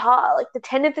he's so tall, like the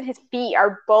tendons in his feet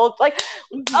are both like,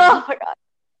 Mm-hmm. oh my god,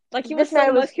 Like he was this so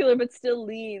man was, muscular but still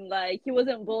lean. Like he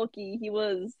wasn't bulky. He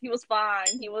was fine.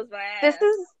 He was this man.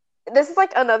 is this is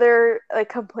like another like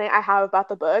complaint I have about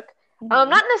the book Mm-hmm.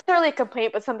 Not necessarily a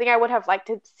complaint, but something I would have liked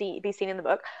to be seen in the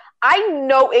book. I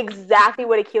know exactly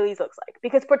what Achilles looks like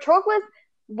because Patroclus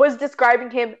was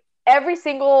describing him every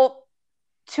single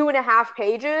 2.5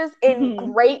 pages in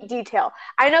Mm-hmm. great detail.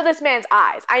 I know this man's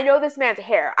eyes. I know this man's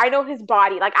hair. I know his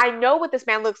body. Like I know what this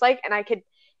man looks like, and I could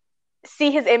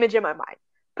see his image in my mind.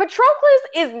 Patroclus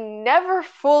is never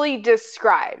fully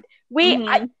described.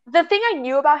 Mm-hmm. The thing I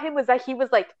knew about him was that he was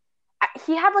like,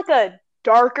 he had like a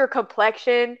darker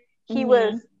complexion. He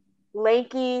was Mm-hmm.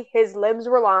 lanky. His limbs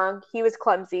were long. He was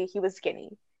clumsy. He was skinny.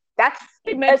 That's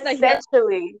They mentioned that he has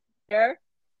essentially hair,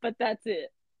 but that's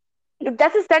it.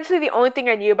 that's essentially the only thing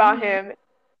I knew about Mm-hmm. him.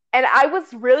 And I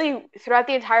was really throughout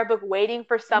the entire book waiting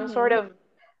for some sort Mm-hmm. of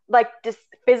like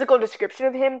physical description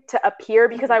of him to appear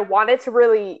because I wanted to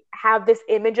really have this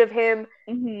image of him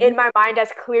Mm-hmm. in my mind as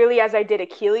clearly as I did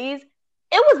Achilles.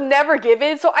 It was never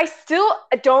given, so I still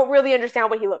don't really understand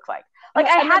what he looks like. Like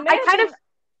And that may I have kind of, been.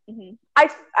 Mm-hmm.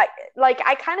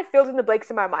 I kind of filled in the blanks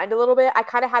in my mind a little bit. I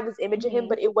kind of had this image of him, Mm-hmm.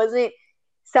 but it wasn't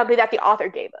something that the author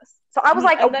gave us. So I was Mm-hmm.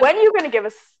 like, And then when are you going to give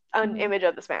us an mm-hmm. image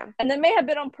of this man? and that may have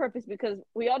been on purpose because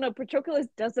we all know Patroclus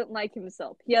doesn't like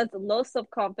himself. He has low self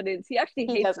confidence. He actually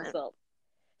He hates doesn't. himself.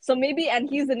 So maybe, and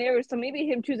he's the narrator. So maybe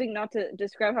him choosing not to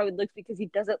describe how he looks because he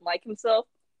doesn't like himself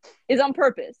is on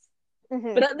purpose.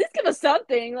 Mm-hmm. But at least give us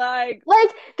something. Like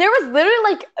there was literally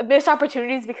like missed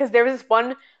opportunities because there was this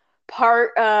one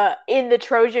part in the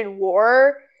Trojan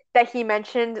War that he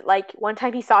mentioned like one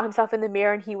time he saw himself in the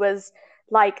mirror and he was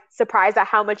like surprised at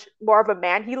how much more of a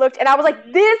man he looked and I was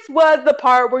like this was the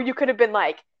part where you could have been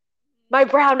like my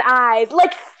brown eyes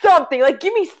like something like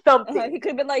give me something he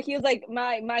could have been like he was like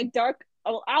my dark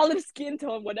olive skin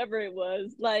tone, whatever it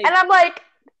was. and I'm like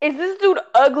is this dude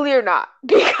ugly or not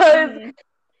because Mm-hmm.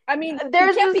 I mean, he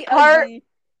there's can't this be part ugly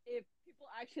if people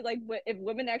actually if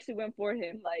women actually went for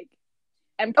him,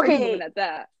 and pretty women okay at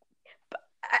that.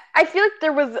 I feel like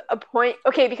there was a point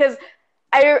okay because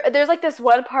there's like this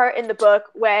one part in the book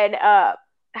when I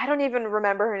don't even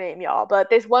remember her name, y'all, but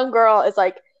this one girl is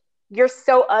like, "You're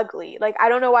so ugly. Like I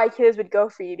don't know why kids would go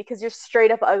for you because you're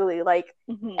straight up ugly." Like,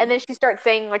 Mm-hmm. and then she starts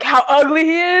saying like how ugly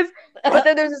he is. But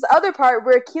then there's this other part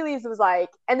where Achilles was like,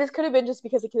 and this could have been just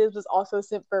because Achilles was also a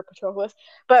simp for Patroclus,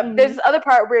 but there's Mm-hmm. this other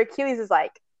part where Achilles is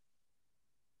like,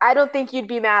 "I don't think you'd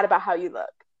be mad about how you look."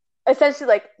 Essentially,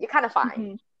 like you're kind of fine.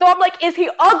 Mm-hmm. So I'm like, is he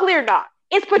ugly or not?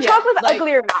 Is Yeah, Patroclus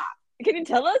ugly or not? can you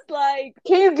tell us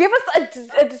Can you give us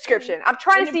a description? I'm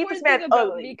trying an to see if this important thing man's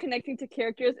about me ugly. connecting to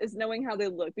characters is knowing how they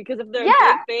look because if they're a great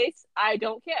Yeah. face, I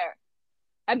don't care,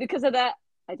 and because of that,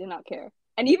 I did not care.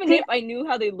 And even See, if I knew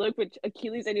how they look, which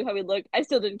Achilles I knew how he looked, I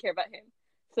still didn't care about him.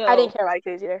 I didn't So care about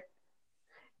Achilles either.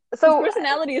 his So,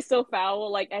 personality is so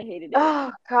foul, like I hated it.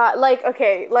 oh god, like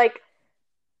okay, like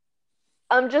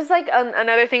just like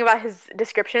another thing about his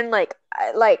description, like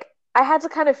I had to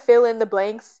kind of fill in the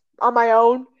blanks on my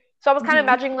own. So I was kind of Mm-hmm.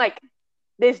 imagining like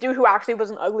this dude who actually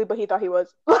wasn't ugly, but he thought he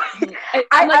was. Mm-hmm. Like,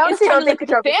 I'm like, I it's honestly time don't to think look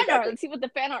at the Patroclus is fan art. ugly. Let's see what the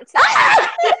fan art says.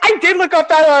 I did look up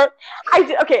that art. I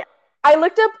did. Okay, I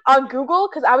looked up on Google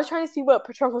because I was trying to see what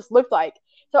Patroclus looked like.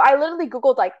 So I literally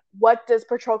Googled like, what does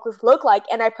Patroclus look like?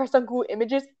 And I pressed on Google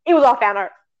Images. It was all fan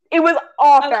art. It was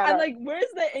all fan I'm art. like, where's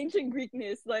the ancient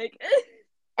Greekness? Like,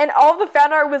 And all the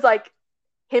fan art was like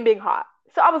him being hot.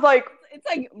 So I was like, it's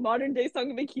like modern day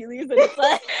Song of Achilles, and it's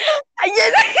like,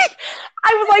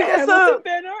 I was like, Hamilton so,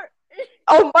 fan art.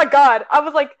 oh my god. I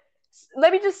was like,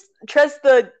 let me just trust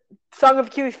the Song of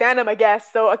Achilles fandom, I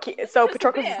guess. So Just the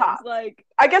Patroclus is fans. hot. Like,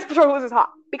 I guess Patroclus is hot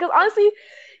because honestly,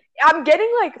 I'm getting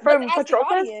like let's from ask the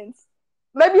Patroclus. audience.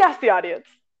 Let me ask the audience.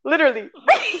 Literally,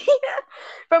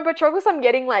 from Patroclus, I'm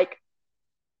getting like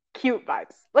cute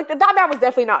vibes. Like that man was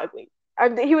definitely not ugly.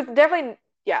 He was definitely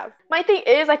yeah. My thing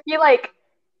is, I feel like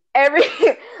every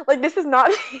like this is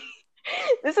not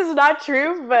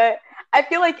true, but I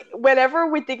feel like whenever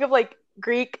we think of like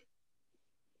Greek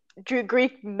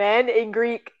men in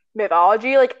Greek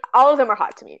mythology, like all of them are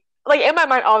hot to me. Like in my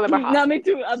mind, all of them are hot. No, me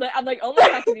too. I'm like, all this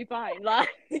has to be fine. Like,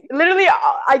 Literally,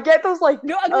 I get those like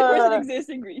no ugly person exists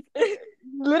in Greece.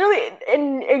 literally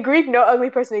in Greek, no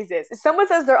ugly person exists. If someone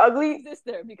says they're ugly, Exists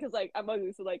there because like I'm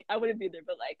ugly, so like I wouldn't be there.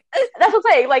 But like, that's what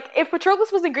I'm saying. Like if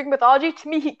Patroclus was in Greek mythology, to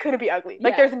me he couldn't be ugly.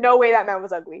 Like yeah, there's no way that man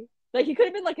was ugly. like he could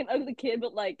have been like an ugly kid,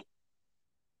 but like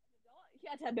he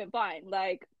had to have been fine.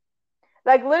 Like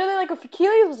literally, like if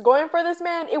Achilles was going for this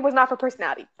man, it was not for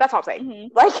personality. That's all I'm saying.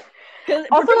 Mm-hmm. Like because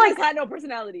also Patroclus like had no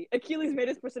personality. Achilles made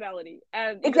his personality,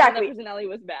 and even exactly. that personality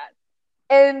was bad.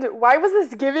 And why was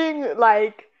this giving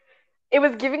like it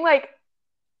was giving like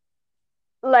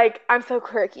I'm so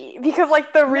quirky because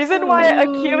like the reason why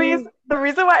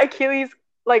Achilles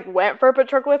like went for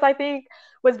Patroclus I think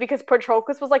was because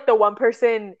Patroclus was like the one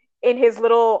person in his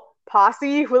little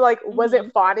posse who like Mm-hmm.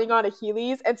 wasn't fawning on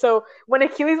Achilles. And so when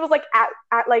Achilles was like at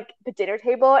like the dinner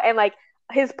table and like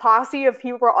his posse of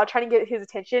people were all trying to get his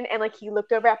attention and like he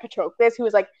looked over at Patroclus who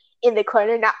was like in the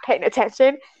corner not paying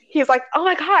attention. He's like, oh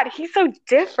my god, he's so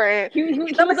different. He's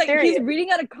He so was like, he's mysterious. reading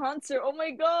at a concert. Oh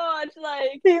my gosh,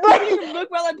 like He's he wouldn't like even look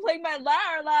while I'm playing my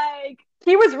lyre. Like,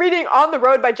 he was reading On the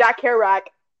Road by Jack Kerouac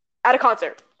at a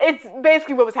concert. It's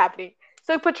basically what was happening.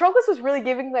 So Patroclus was really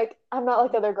giving like I'm not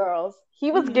like other girls.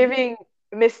 He was mm-hmm. giving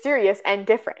mysterious and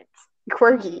different,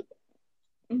 quirky.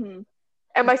 Mm-hmm.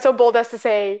 Am I so bold as to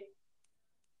say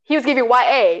he was giving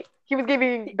YA? He was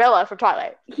giving Bella from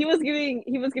Twilight. He was giving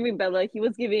Bella. He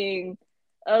was giving.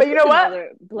 But you Who's know what? another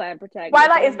bland protagonist? I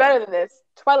Twilight is don't know. better than this.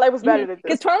 Twilight was better than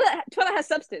Because this. Twilight has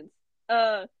substance. It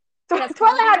has Twilight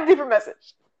comedy. had a different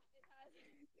message.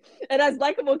 It has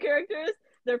likable characters.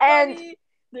 They're And funny.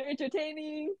 They're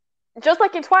entertaining. just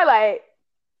like in Twilight,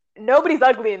 nobody's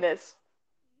ugly in this.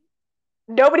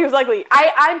 Nobody was ugly.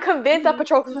 I'm convinced that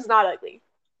Patroclus was not ugly.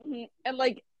 And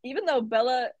like, even though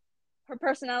Bella, her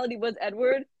personality was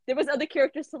Edward, there was other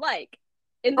characters to like.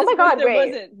 In this book, there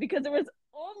wasn't, because there was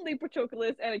only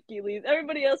Patroclus and Achilles.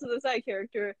 Everybody else was a side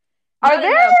character. Are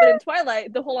there? Enough, but in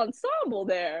Twilight, the whole ensemble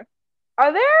there.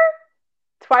 Are there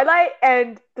Twilight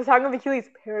and the Song of Achilles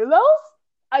parallels?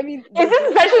 I mean, is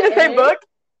this essentially the same book?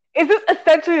 Is this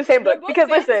essentially the same book? Because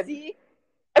fantasy.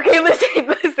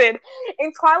 listen.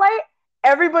 In Twilight,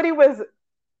 everybody was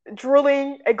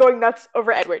drooling and going nuts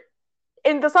over Edward.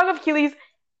 In the Song of Achilles,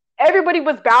 everybody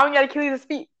was bowing at Achilles'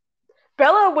 feet.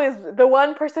 Bella was the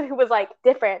one person who was like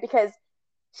different because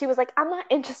she was like, I'm not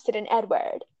interested in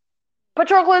Edward.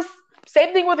 Patroclus,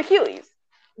 same thing with Achilles.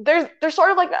 There's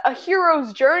sort of like a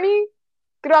hero's journey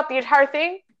throughout the entire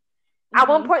thing. At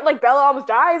one point, like Bella almost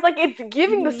dies. Like it's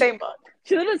giving the same book.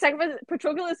 She literally sacrifices.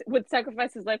 Patroclus would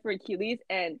sacrifice his life for Achilles,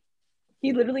 and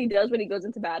he literally does when he goes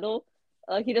into battle.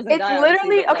 He doesn't. It's die,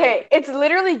 literally okay. Like, it's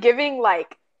literally giving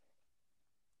like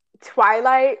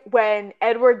Twilight when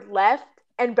Edward left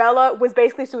and Bella was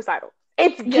basically suicidal.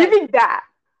 It's giving that.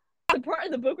 The part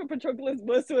in the book where Patroclus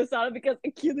was suicidal because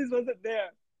Achilles wasn't there.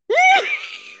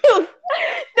 No,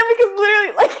 because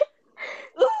literally, like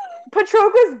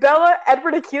Patroclus, Bella,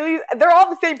 Edward, Achilles, they're all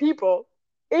the same people.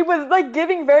 It was like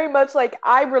giving very much like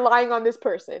I'm relying on this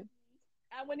person.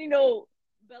 And when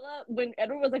Bella, when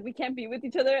Edward was like, we can't be with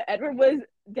each other, Edward was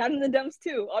down in the dumps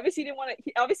too. Obviously, he didn't want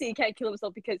to. Obviously, he can't kill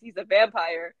himself because he's a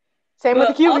vampire. Same with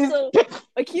Achilles. Also,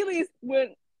 Achilles,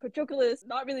 when Patroclus,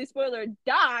 not really spoiler,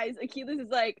 dies, Achilles is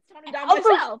like, it's time to die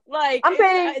myself. Like, I'm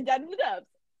saying, down in the dumps.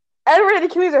 Edward and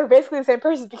Achilles are basically the same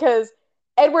person because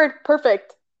Edward,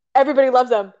 perfect. Everybody loves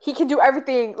him. He can do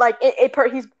everything. Like,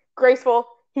 he's graceful.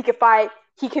 He can fight.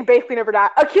 He can basically never die.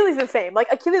 Achilles is the same. Like,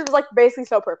 Achilles was like basically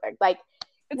so perfect. Like,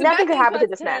 nothing could happen to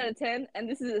this man. 10 out of 10, and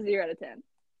this is a 0 out of 10.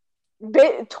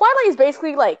 Twilight is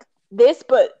basically like this,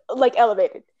 but like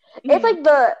elevated. It's like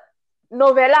the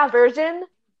novella version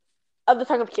of the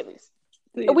Song of Achilles.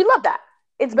 We love that.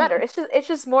 It's better. It's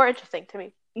just more interesting to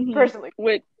me personally.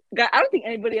 Wait, God, I don't think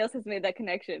anybody else has made that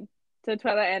connection to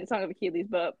Twilight and Song of Achilles,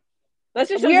 but let's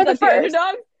just show you that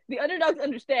the underdogs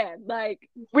understand. Like,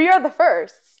 we are the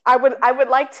first. I would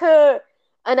like to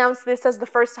announce this as the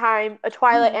first time a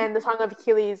Twilight and the Song of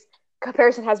Achilles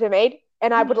comparison has been made,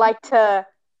 and I would like to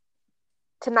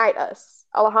knight us.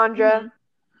 Alejandra,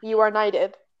 you are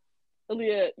knighted.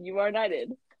 Aaliyah, you are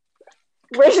knighted.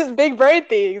 We're just big brain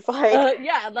things,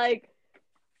 like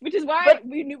which is why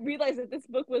we realized that this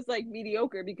book was like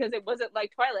mediocre because it wasn't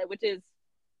like Twilight, which is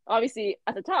obviously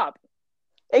at the top.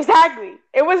 Exactly,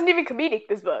 it wasn't even comedic.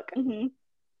 This book.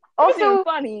 Also,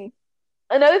 funny.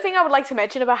 Another thing I would like to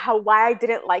mention about why I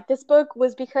didn't like this book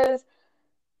was because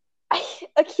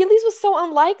Achilles was so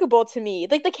unlikable to me.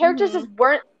 Like the characters just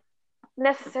weren't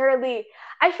necessarily.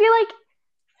 I feel like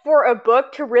for a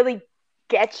book to really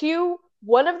get you,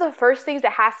 one of the first things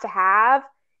it has to have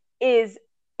is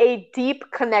a deep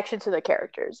connection to the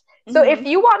characters. So if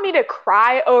you want me to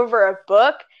cry over a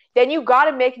book, then you got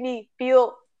to make me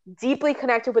feel deeply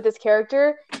connected with this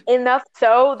character enough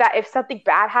so that if something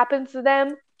bad happens to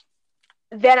them,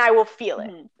 then I will feel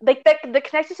it. Like the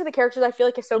connection to the characters, I feel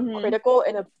like is so critical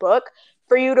in a book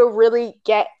for you to really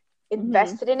get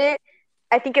invested in it.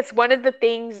 I think it's one of the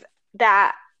things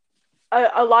that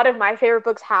a lot of my favorite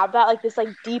books have, that like this like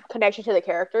deep connection to the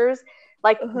characters.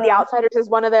 Like The Outsiders is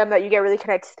one of them that you get really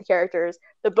connected to the characters.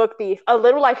 The Book Thief, A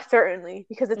Little Life, certainly,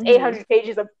 because it's 800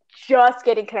 pages of just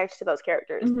getting connected to those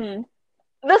characters. The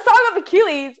Song of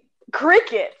Achilles,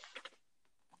 crickets.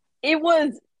 It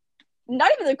was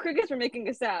not even the crickets were making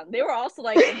a sound. They were also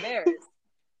like embarrassed.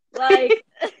 Like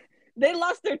they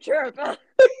lost their chirp.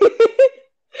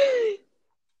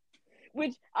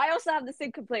 Which I also have the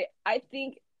same complaint. I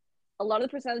think a lot of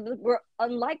the personalities were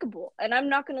unlikable, and I'm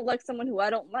not gonna like someone who I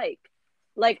don't like.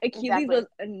 Like Achilles Exactly. was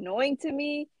annoying to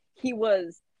me. He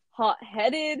was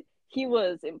hot-headed. He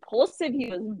was impulsive. He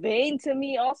was vain to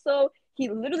me. Also, he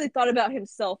literally thought about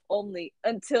himself only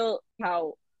until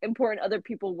how important other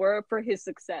people were for his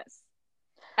success,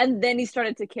 and then he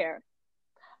started to care.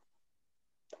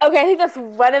 Okay, I think that's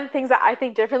one of the things that I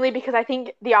think differently because I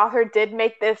think the author did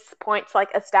make this point to like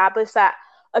establish that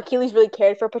Achilles really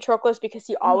cared for Patroclus because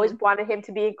he always Mm-hmm. wanted him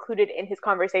to be included in his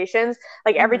conversations.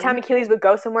 Like every Mm-hmm. time Achilles would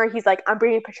go somewhere, he's like, "I'm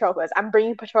bringing Patroclus. I'm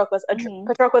bringing Patroclus."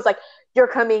 Mm-hmm. Patroclus like, "You're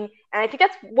coming." And I think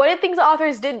that's one of the things the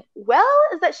authors did well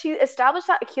is that she established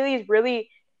that Achilles really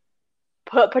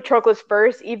put Patroclus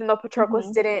first, even though Patroclus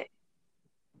Mm-hmm. didn't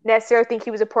necessarily think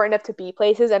he was important enough to be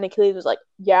places. And Achilles was like,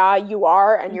 "Yeah, you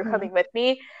are, and you're Mm-hmm. coming with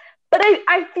me." But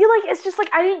I feel like it's just like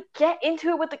I didn't get into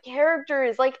it with the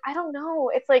characters. Like I don't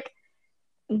know. It's like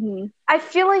Mm-hmm. I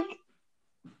feel like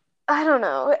I don't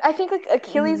know. I think like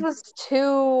Achilles Mm-hmm. was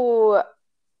too.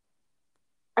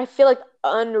 I feel like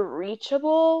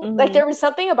unreachable. Like Mm-hmm. there was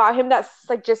something about him that's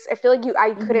like just. I feel like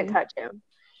I couldn't Mm-hmm. touch him.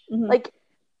 Mm-hmm. Like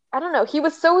I don't know. He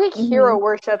was so like Mm-hmm. hero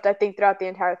worshipped. I think throughout the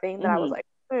entire thing that I was Mm-hmm. like,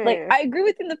 Like hmm. I agree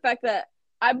with you in the fact that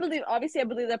I believe, obviously, I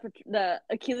believe that the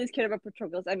Achilles cared about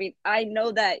Patroclus. I mean, I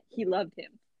know that he loved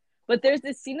him, but there's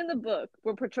this scene in the book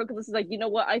where Patroclus is like, you know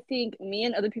what? I think me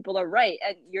and other people are right,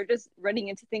 and you're just running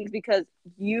into things because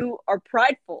you are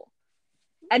prideful.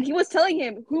 And he was telling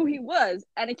him who he was,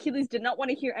 and Achilles did not want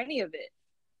to hear any of it.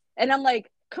 And I'm like,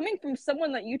 coming from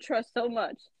someone that you trust so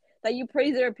much that you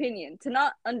praise their opinion to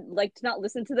not to not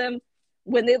listen to them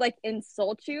when they like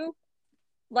insult you,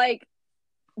 like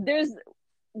there's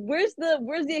where's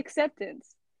the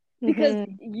acceptance? Because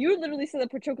Mm-hmm. you literally said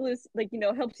that Patroclus, like,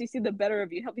 helps you see the better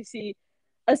of you, help you see,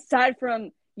 aside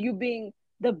from you being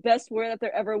the best warrior that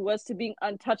there ever was to being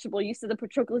untouchable, you said that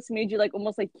Patroclus made you like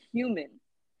almost like human.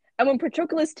 And when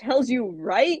Patroclus tells you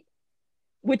right,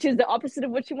 which is the opposite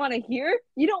of what you want to hear,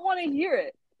 you don't want to hear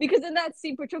it. Because in that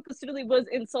scene, Patroclus literally was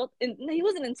insulting. No, he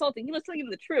wasn't insulting. He was telling him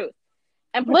the truth.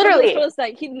 And Patroclus told Literally. us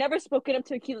that he'd never spoken up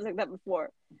to Achilles like that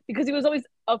before because he was always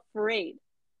afraid.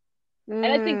 And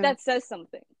I think Mm. that says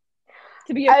something.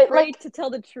 To be I like afraid to tell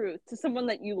the truth to someone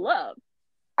that you love.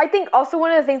 I think also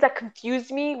one of the things that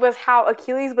confused me was how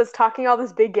Achilles was talking all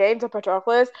this big game to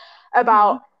Patroclus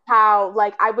about Mm-hmm. how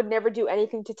like I would never do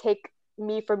anything to take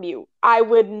me from you. I Mm-hmm.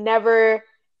 would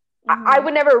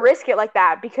never risk it like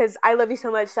that because I love you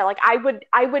so much that like I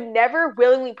would never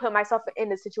willingly put myself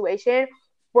in a situation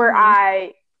where Mm-hmm.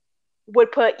 I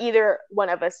would put either one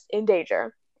of us in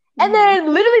danger. And Mm-hmm.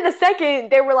 then literally the second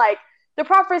they were like, the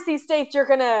prophecy states you're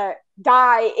gonna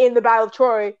die in the Battle of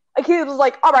Troy. Achilles was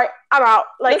like, all right, I'm out.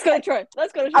 Let's Like go to Troy.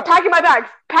 Let's go to I'm Troy. packing my bags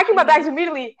Mm-hmm.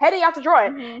 immediately, heading out to Troy.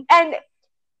 Mm-hmm. And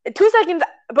 2 seconds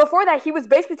before that, he was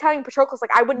basically telling Patroclus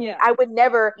like Yeah. I would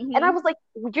never. And I Mm-hmm. was like,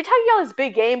 you're talking about this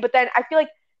big game, but then I feel like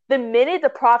the minute the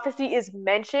prophecy is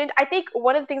mentioned, I think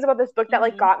one of the things about this book that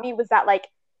like Mm-hmm. got me was that like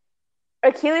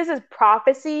Achilles'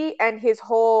 prophecy and his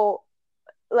whole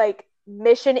like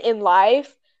mission in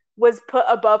life was put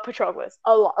above Patroclus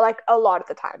a lot of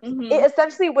the times. Mm-hmm. It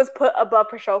essentially was put above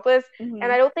Patroclus, and Mm-hmm.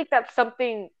 I don't think that's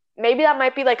something. Maybe that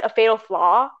might be like a fatal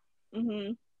flaw,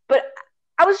 Mm-hmm. but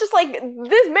I was just like,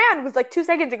 this man was like 2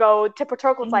 seconds ago to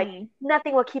Patroclus like Mm-hmm.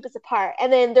 nothing will keep us apart,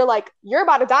 and then they're like, you're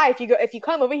about to die if you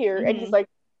come over here, and he's Mm-hmm. like,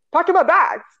 talk to my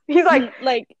bags. He's like,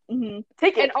 Like, mm-hmm. And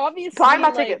tickets, buy obviously, my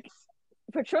like, tickets.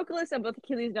 Patroclus and both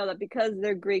Achilles know that because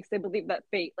they're Greeks, they believe that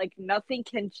fate, like, nothing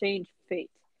can change fate.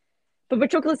 But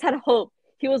Patroclus had hope.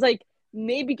 He was like,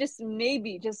 maybe, just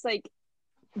like,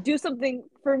 do something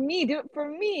for me, do it for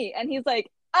me. And he's like,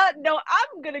 no,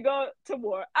 I'm gonna go to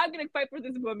war. I'm gonna fight for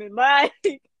this woman. Like,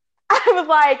 I was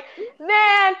like,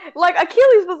 man, like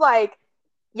Achilles was like,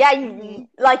 yeah, mm-hmm.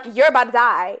 like you're about to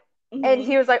die, and Mm-hmm.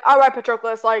 he was like, all right,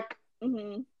 Patroclus, like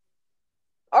Mm-hmm.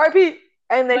 R.I.P.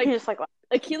 And then he Like, just like,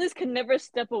 Achilles could never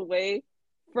step away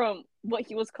from what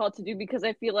he was called to do because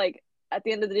I feel like at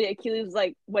the end of the day, Achilles was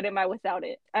like, what am I without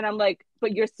it? And I'm like,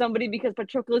 but you're somebody because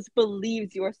Patroclus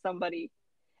believes you're somebody.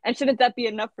 And shouldn't that be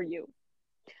enough for you?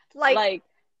 like Like,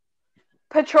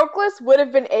 Patroclus would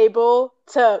have been able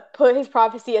to put his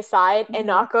prophecy aside and mm-hmm.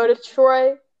 not go to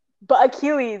Troy, but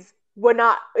Achilles would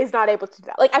not is not able to do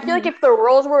that. Like I feel like Mm-hmm. if the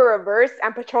roles were reversed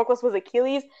and Patroclus was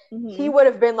Achilles, he Mm-hmm. would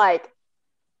have been like,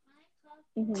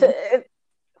 Mm-hmm. to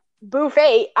boo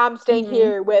fate, I'm staying Mm-hmm.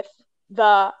 here with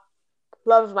the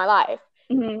love of my life.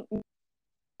 Mm-hmm.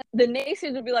 The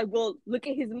naysayers would be like, well, look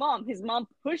at his mom. His mom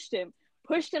pushed him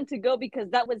to go because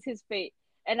that was his fate.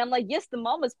 And I'm like, yes, the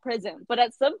mom was present. But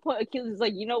at some point, Achilles is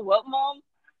like, you know what, mom?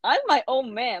 I'm my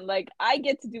own man. Like, I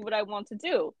get to do what I want to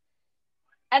do.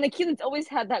 And Achilles always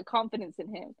had that confidence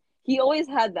in him. He always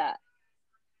had that.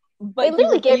 They But he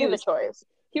literally gave him a refused. choice.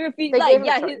 He refused. They Like, gave him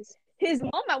a yeah, choice. his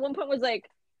mom at one point was like,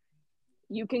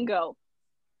 you can go.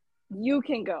 You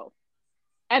can go.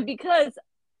 And because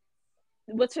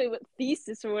what's her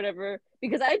thesis or whatever,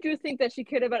 because I do think that she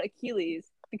cared about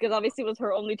Achilles because obviously it was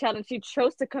her only child and she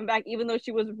chose to come back even though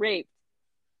she was raped.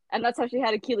 And that's how she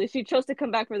had Achilles. She chose to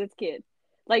come back for this kid.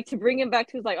 Like to bring him back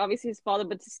to his like obviously his father,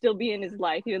 but to still be in his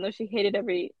life, even though she hated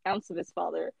every ounce of his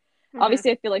father. Mm-hmm.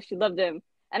 Obviously I feel like she loved him.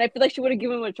 And I feel like she would have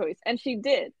given him a choice. And she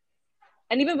did.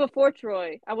 And even before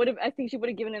Troy, I think she would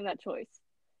have given him that choice.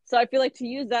 So I feel like to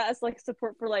use that as like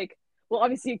support for like, well,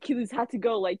 obviously Achilles had to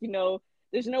go. Like,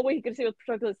 there's no way he could stay with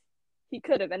Patroclus. He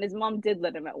could have, and his mom did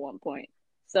let him at one point.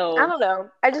 I So don't know.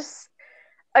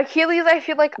 Achilles, I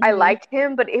feel like I mm-hmm, liked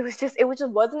him, but it just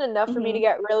wasn't enough for me to mm-hmm,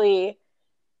 get really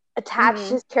attached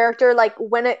to mm-hmm, his character. Like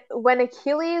when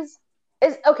Achilles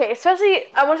is okay, especially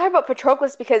I want to talk about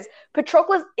Patroclus because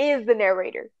Patroclus is the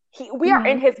narrator. We are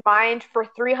mm-hmm, in his mind for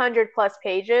 300 plus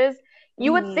pages.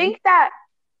 You would mm-hmm, think that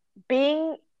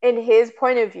being in his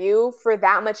point of view for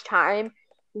that much time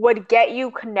would get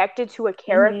you connected to a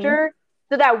mm-hmm, character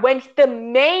so that when the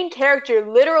main character,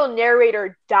 literal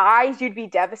narrator, dies, you'd be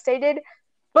devastated.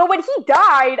 But when he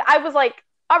died, I was like,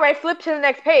 all right, flip to the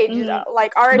next page. mm-hmm.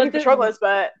 Like R.I.P. But the Patroclus,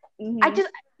 but I mm-hmm, just,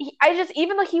 I just,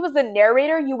 even though he was the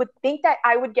narrator, you would think that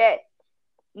I would get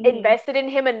mm-hmm, invested in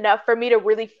him enough for me to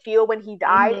really feel when he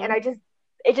died, and mm-hmm,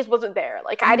 it just wasn't there.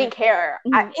 Like I mm-hmm, didn't care.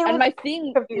 mm-hmm. It And was my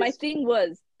confused. thing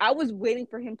was, I was waiting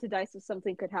for him to die so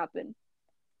something could happen.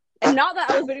 And not that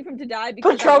I was waiting for him to die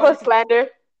because I wanted Patroclus to. slander.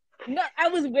 No, I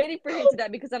was waiting for him to die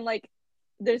because I'm like,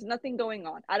 there's nothing going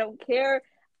on. I don't care.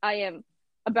 I am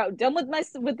about done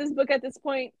with this book at this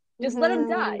point. Just let him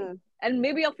die, Mm-hmm. and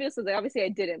maybe I'll feel something. Obviously, I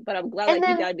didn't, but I'm glad And that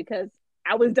he then died because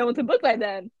I was done with the book by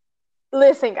then.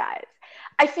 listen, guys.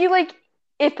 I feel like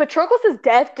if Patroclus'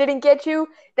 death didn't get you,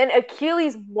 then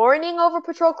Achilles mourning over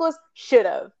Patroclus should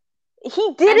have.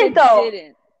 He And didn't it though.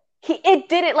 didn't. It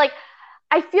didn't. Like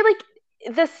I feel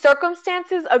like the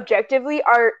circumstances objectively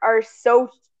are so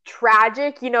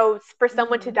tragic. For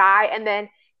someone to Mm-hmm. die and then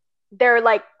they're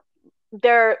like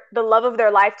the love of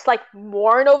their life to like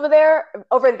mourn over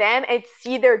them and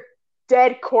see their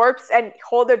dead corpse and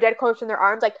hold their dead corpse in their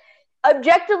arms. Like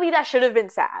objectively, that should have been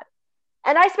sad.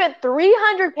 And I spent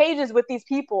 300 pages with these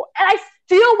people, and I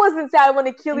still wasn't sad when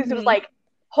Achilles was Mm-hmm. like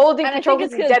holding And I think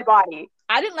it's Patroclus' because dead body.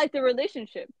 I didn't like the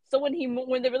relationship. So when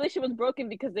the relationship was broken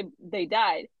because they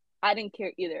died, I didn't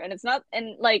care either. And it's not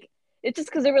and like it's just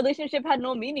because the relationship had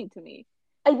no meaning to me.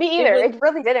 Like me It either. was It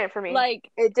really didn't for me.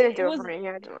 like It didn't it do it for was me.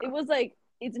 Yeah, I don't it know. was like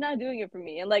it's not doing it for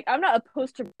me. And like I'm not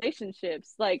opposed to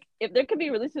relationships. Like if there could be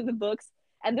relationships in books,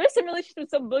 and there's some relationships in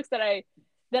some books that I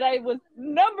was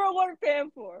number one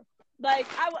fan for. Like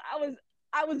I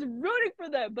was rooting for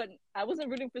them, but I wasn't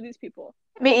rooting for these people.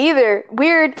 Me either.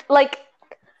 Weird. Like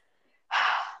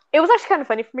it was actually kind of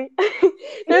funny for me.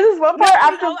 There's this one No, part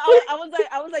because after. I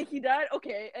was like he died.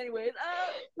 Okay. Anyways,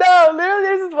 No, literally,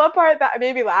 there's this one part that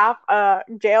made me laugh.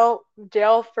 Jail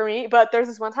for me. But there's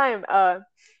this one time.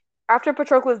 After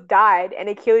Patroclus died, and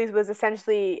Achilles was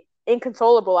essentially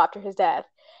inconsolable after his death,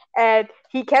 and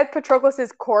he kept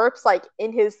Patroclus's corpse like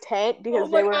in his tent oh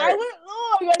because they my, were. I went.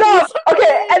 Oh my god, No, this is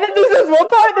okay, and then there's this one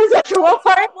part. There's this one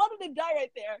part. I wanted to die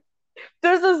right there.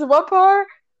 There's this one part.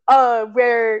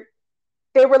 Where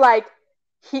they were like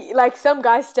some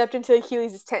guy stepped into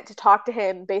Achilles' tent to talk to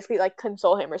him, basically like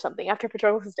console him or something after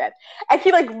Patroclus is dead. And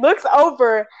he like looks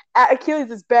over at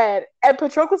Achilles' bed and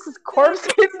Patroclus' corpse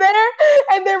is there,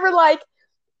 and they were like,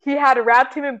 he had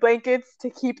wrapped him in blankets to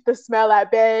keep the smell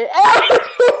at bay.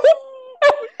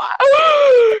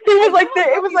 He was And like you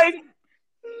know what broke me?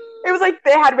 it was like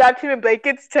they had wrapped him in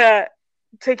blankets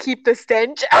to keep the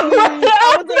stench. I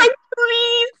I was was like, like,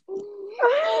 please.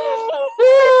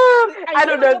 and I you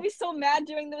know don't what know. got me so mad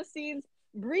during those scenes?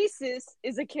 Breesis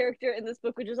is a character in this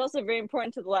book, which is also very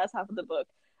important to the last half of the book.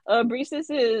 Breesis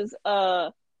is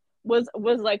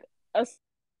was like a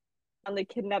and they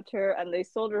kidnapped her and they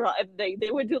sold her. They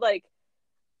would do like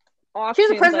She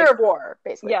was a auctions, prisoner like of war,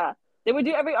 basically. yeah, they would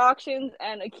do every auctions,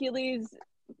 and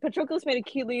Patroclus made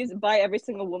Achilles buy every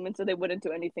single woman so they wouldn't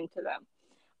do anything to them.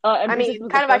 And I Breezus mean,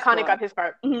 was the kind of first iconic on one. his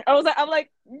part. I'm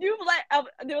like, you like,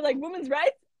 they were like, women's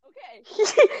rights? Okay.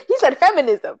 He said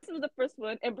feminism. This was the first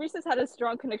one, and Breezus had a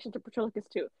strong connection to Patroclus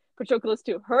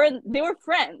too. Her and they were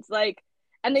friends, like,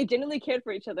 and they genuinely cared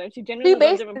for each other, and she genuinely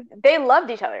loved him. They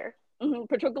loved each other.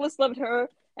 Patroclus loved her,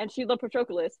 and she loved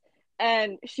Patroclus.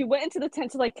 And she went into the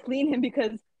tent to like clean him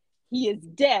because he is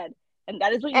dead. and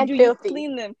that is what you and do. You filthy.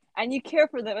 clean them and you care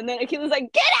for them. And then Achilles is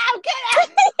like, get out, get out.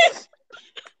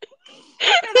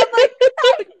 And I'm like,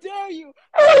 how dare you?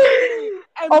 How dare you?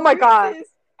 Oh my god.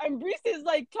 And Brees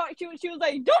like she was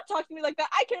like, don't talk to me like that.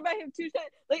 I care about him too.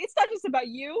 Like, it's not just about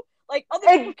you. Like, other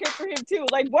people care for him too.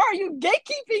 Like, why are you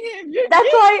gatekeeping him? You're That's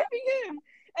why gatekeeping him.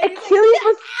 And Achilles he's like,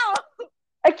 was get out.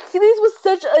 Achilles was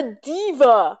such a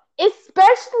diva,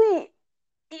 especially.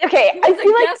 Okay, He I was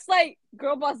feel a like gaslight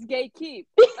girl boss gatekeep.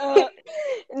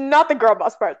 not the girl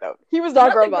boss part though. He was not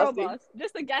Not girl the girl bossy. boss,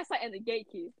 just the gaslight and the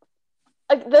gatekeep.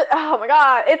 Like oh my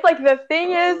god, it's like the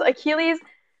thing is Achilles.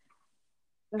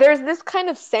 There's this kind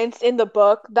of sense in the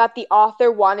book that the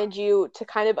author wanted you to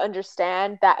kind of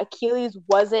understand that Achilles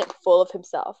wasn't full of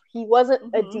himself. He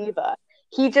wasn't a diva.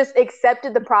 He just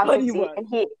accepted the prophecy,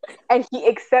 and he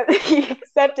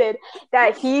accepted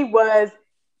that he was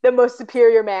the most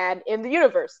superior man in the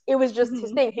universe. It was just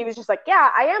his thing. He was just like, yeah,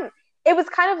 I am. It was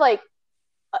kind of like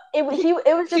it was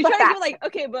just She's a trying fact. to be like,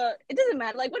 okay, but it doesn't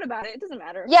matter. Like, what about it? It doesn't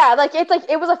matter. Yeah, like it's like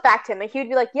it was a fact to him. Like he would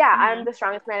be like, yeah, I'm the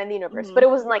strongest man in the universe. But it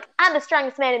wasn't like I'm the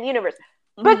strongest man in the universe.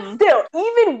 But still,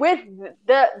 even with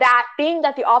that thing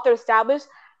that the author established,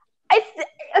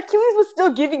 Achilles was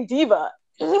still giving diva.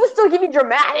 He was still giving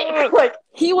dramatic. Like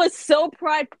he was so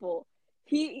prideful.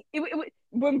 There's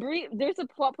a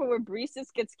plot point where Brees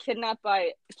gets kidnapped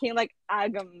by King like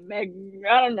Agamemnon.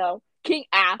 I don't know. King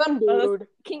Ath.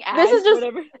 King Ag,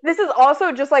 whatever. This is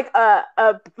also just like a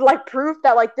like proof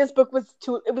that like this book was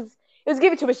it was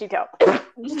given too much detail.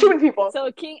 Just too many people.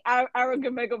 So King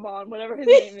Agamemnon, whatever his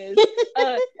name is,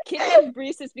 kidnaps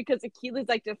Brees because Achilles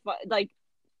like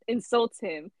insults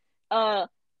him. And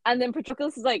then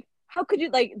Patroclus is like, how could you,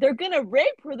 like, they're gonna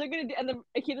rape her, they're gonna do, and then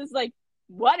Achilles is like,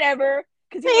 whatever,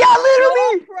 because he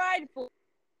was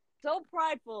so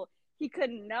prideful, he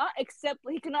could not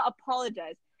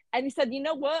apologize, and he said, you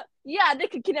know what, yeah, they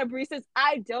could kidnap Brees,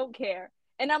 I don't care,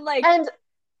 and I'm like, and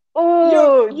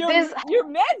your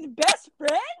man's best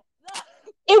friend.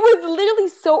 It was literally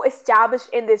so established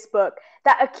in this book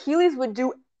that Achilles would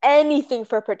do anything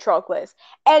for Patroclus,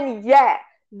 and yeah,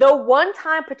 the one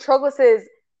time Patroclus's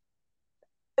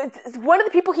one of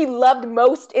the people he loved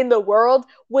most in the world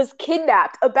was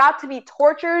kidnapped, about to be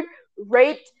tortured,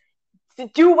 raped, to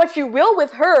do what you will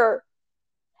with her.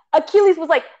 Achilles was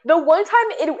like, the one time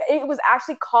it was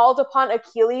actually called upon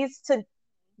Achilles to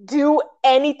do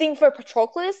anything for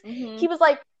Patroclus, he was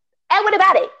like, and what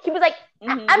about it? He was like,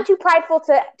 I'm too prideful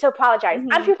to apologize.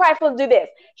 I'm too prideful to do this.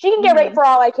 She can get raped for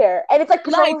all I care. And it's like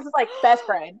Patroclus is like best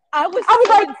friend. I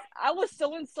was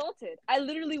so insulted. I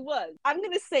literally was. I'm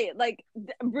gonna say it. Like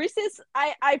Brees,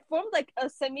 I formed like a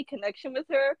semi connection with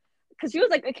her because she was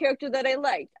like a character that I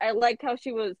liked. I liked how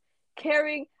she was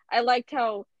caring. I liked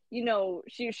how, you know,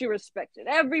 she respected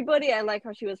everybody. I liked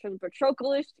how she was from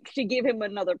Patroclus. She gave him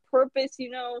another purpose. You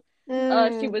know,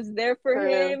 she was there for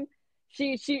him.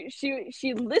 She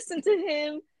listened to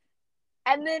him,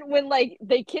 and then when like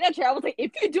they kidnapped her, I was like,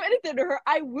 if you do anything to her,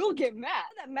 I will get mad.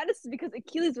 That matters because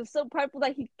Achilles was so prideful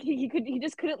that he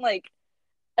just couldn't like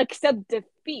accept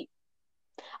defeat.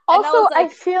 Also, I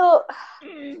feel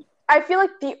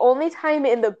like the only time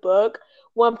in the book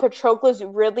when Patroclus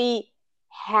really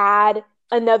had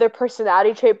another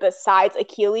personality trait besides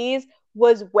Achilles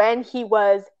was when he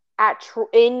was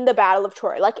in the Battle of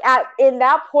Troy. Like in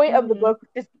that point of the book,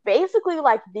 which is basically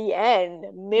like the end,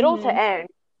 middle to end.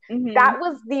 That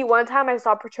was the one time I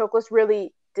saw Patroclus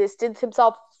really distance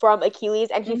himself from Achilles,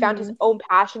 and he found his own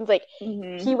passions. Like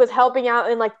he was helping out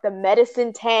in like the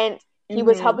medicine tent. He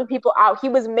was helping people out. He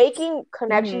was making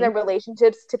connections and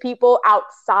relationships to people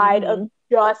outside of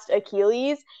just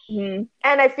Achilles. And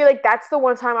I feel like that's the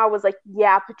one time I was like,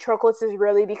 yeah, Patroclus is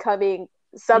really becoming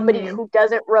somebody who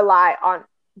doesn't rely on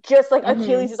just like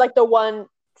Achilles is like the one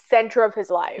center of his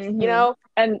life, you know?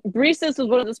 And Brees was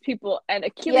one of those people, and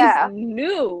Achilles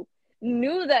knew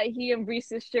that he and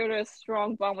Brees shared a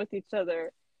strong bond with each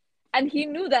other. And he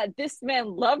knew that this man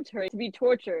loved her to be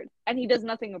tortured, and he does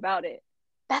nothing about it.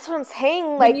 That's what I'm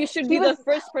saying. Like, you should be the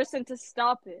first person to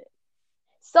stop it.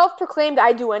 Self-proclaimed,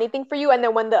 I do anything for you, and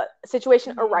then when the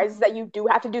situation arises that you do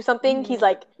have to do something, he's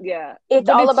like, yeah, it's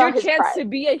all about his pride. It's your chance to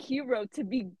be a hero, to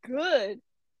be good.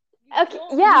 Okay,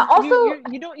 yeah. Also,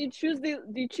 you choose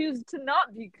to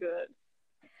not be good.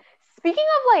 Speaking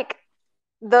of like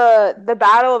the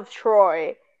Battle of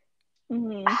Troy,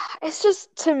 it's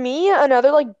just, to me,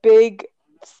 another like big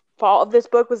fault of this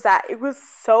book was that it was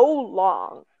so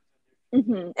long.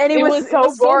 And it was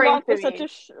so boring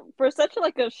for such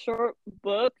like a short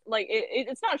book. Like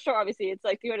it's not short, obviously. It's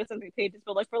like 300 something pages,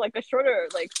 but like for like a shorter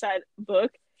like sad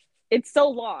book, it's so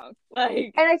long.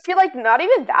 Like, And I feel like not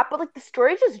even that, but like the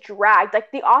story just dragged.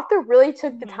 Like the author really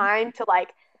took the mm-hmm, time to like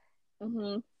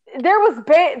mm-hmm, there was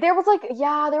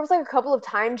like a couple of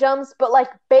time jumps, but like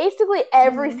basically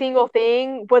every mm-hmm. single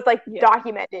thing was like Yeah.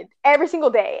 documented every single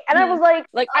day, and I Mm-hmm. was like,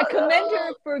 Like, I commend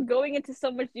her for going into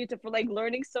so much detail, for like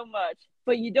learning so much,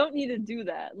 but you don't need to do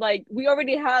that. Like, we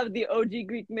already have the OG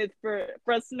Greek myth for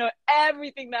us to know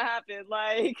everything that happened.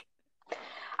 Like,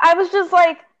 I was just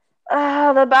like,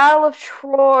 the Battle of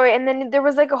Troy, and then there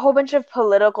was like a whole bunch of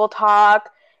political talk.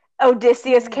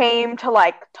 Odysseus mm-hmm. came to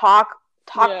like talk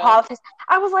Yeah. politics.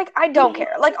 I was like, I don't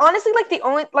care. Like honestly, like the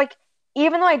only like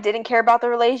even though I didn't care about the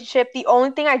relationship, the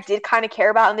only thing I did kind of care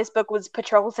about in this book was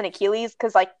Patroclus and Achilles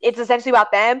because like it's essentially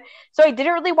about them. So I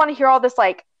didn't really want to hear all this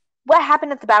like what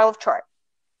happened at the Battle of Troy,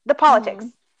 the politics, Mm-hmm.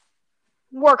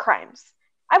 war crimes.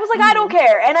 I was like, I don't Mm-hmm.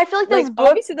 care, and I feel like this Like, book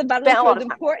obviously, the Battle of spent a Troy lot is of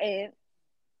time. important.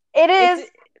 It It's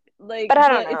is, like, but I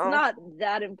don't but it's know. not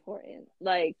that important.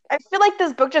 Like, I feel like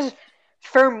this book just,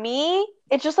 for me,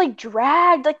 it just like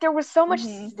dragged. Like there was so much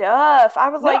mm-hmm. stuff. I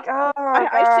was No, like, oh I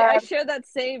god. share that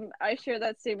same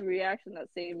reaction, that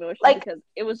same emotion, Like because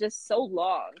it was just so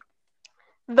long,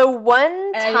 the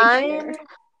one and I didn't time care.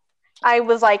 I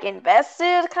was like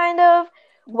invested, kind of,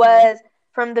 Mm-hmm. was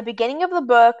from the beginning of the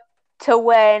book to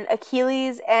when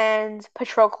Achilles and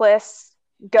Patroclus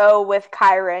go with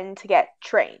Chiron to get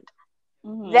trained.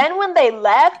 Mm-hmm. Then when they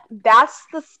left, that's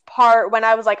the part when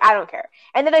I was like, I don't care.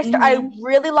 And then I Mm-hmm.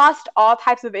 really lost all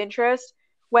types of interest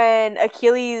when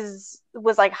Achilles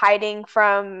was like hiding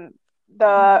from the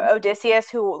Mm-hmm. Odysseus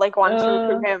who like wanted to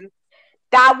recruit him.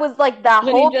 That was like that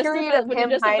whole period of When he him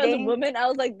dressed up as a hiding. woman, I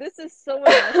was like, this is so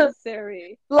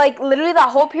unnecessary. Like literally that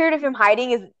whole period of him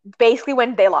hiding is basically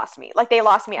when they lost me. Like they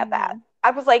lost me at that. Mm-hmm.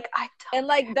 I was like, I And don't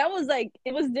like, that was like,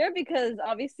 it was there because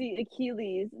obviously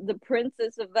Achilles, the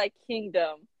princess of that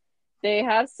kingdom, they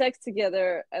have sex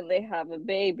together and they have a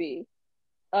baby.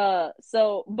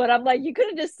 So, but I'm like, you could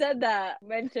have just said that,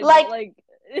 mentioned, like not like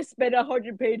spend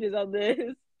 100 pages on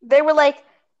this. they were like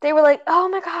they were like, oh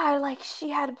my god, like she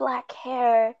had black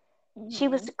hair. She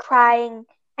was Mm-hmm. crying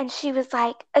and she was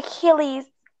like, Achilles,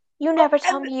 you Oh, never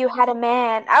told me you had a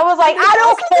man. I was like, and I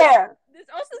don't care. there's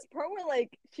also this part where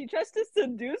like she tries to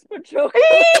seduce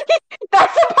Patroclus,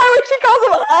 That's the part where she calls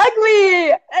him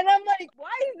ugly. and I'm like,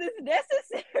 why is this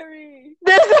necessary?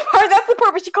 That's the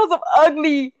part where she calls him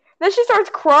ugly. Then she starts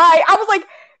crying. I was like,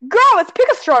 girl, let's pick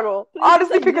a struggle. He's just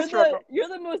Honestly, like, pick a struggle. you're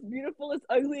the most beautifulest,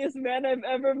 ugliest man I've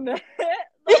ever met.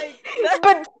 Like that.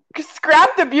 But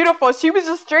scrap the beautiful. She was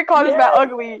just straight calling this man Yes.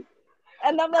 ugly.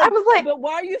 And I'm I like, was like, but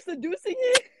why are you seducing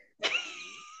him?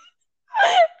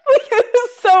 it was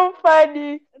so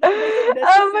funny. It was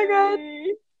Oh my god.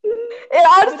 necessary. It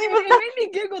But honestly was it made me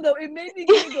giggle though. It made me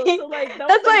giggle. So like that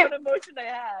was That's like why one emotion I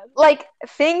had. like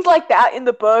things like that in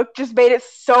the book just made it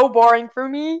so boring for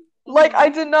me. Like Mm-hmm. I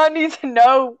did not need to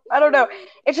know. I don't know.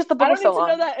 It's just the I book was don't so need to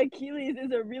know long. that Achilles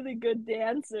is a really good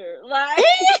dancer. Like,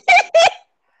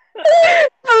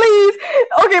 Please.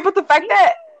 Okay, but the fact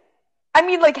that I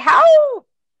mean like how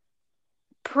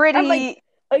and like pretty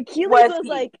Achilles was was he?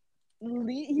 like,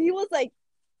 he was like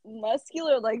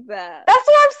muscular like that. That's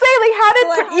what I'm saying. Like how So did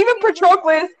like, how even did he look?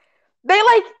 Patroclus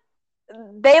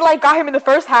they got him in the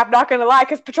first half, not gonna lie,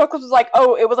 because Patroclus was like,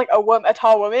 oh, it was like a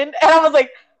tall woman. And I was like,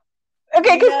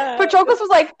 okay, because Yeah. Patroclus was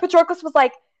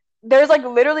like, there's like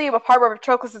literally a part where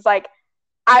Patroclus is like,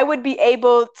 I would be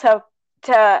able to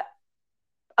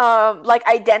like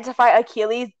identify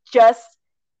Achilles just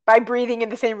by breathing in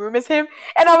the same room as him.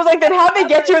 And I was like, then how'd they I'm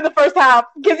get you like, in the first half?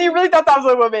 Because you really thought that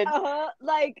was a woman.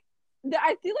 like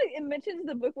I feel like it mentions in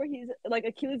the book where he's like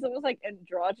Achilles almost like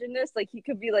androgynous, like he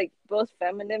could be like both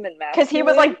feminine and Because he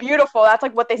was masculine. like beautiful. That's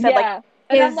like what they said. Like Yeah,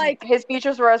 and I'm his like, his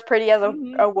features were as pretty as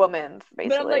mm-hmm. a woman's,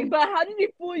 But I'm like, basically. but how did he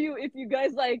fool you if you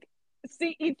guys like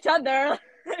see each other?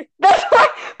 That's why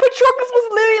Patroclus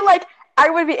was literally like, I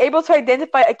would be able to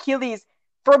identify Achilles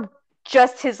from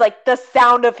just his like the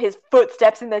sound of his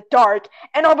footsteps in the dark.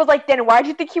 And I was like, then why do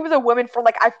you think he was a woman for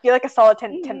like I feel like a solid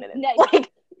 10 minutes? Yeah,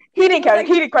 Like he didn't care. Like,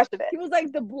 he didn't question it. He was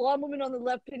like, the blonde woman on the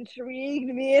left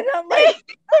intrigued me, and I'm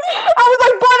like, I was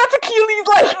like, boy, that's Achilles.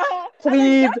 Like,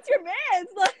 please, like, that's your man.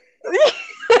 Like,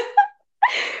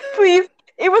 please.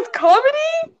 It was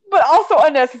comedy, but also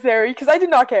unnecessary because I did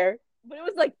not care. But it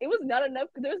was like, it was not enough.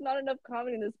 There was not enough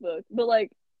comedy in this book. But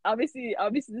like, obviously,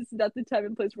 this is not the time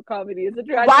and place for comedy. It's a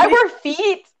tragedy.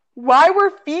 Why were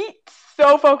feet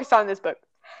so focused on this book?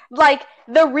 Like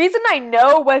the reason I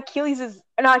know what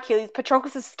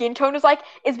Patroclus' skin tone is like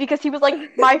is because he was like,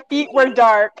 my feet were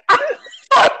dark.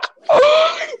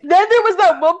 Then there was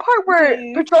that one part where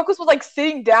Patroclus was like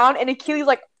sitting down and Achilles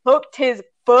like hooked his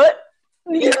foot.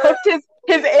 He hooked his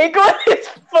his ankle and his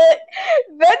foot.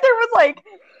 Then there was like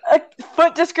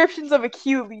foot descriptions of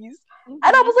Achilles. And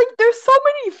I was like, there's so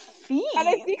many feet. And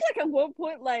I think like at one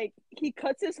point, like he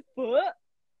cuts his foot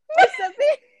or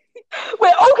something.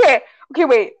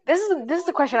 Wait. This is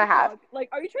the question I have. Like,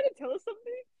 are you trying to tell us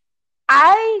something?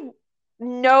 I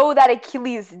know that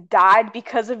Achilles died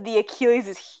because of the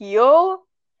Achilles' heel.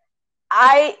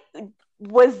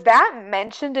 Was that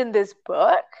mentioned in this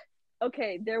book?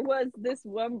 Okay, there was this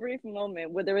one brief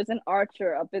moment where there was an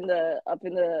archer up in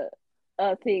the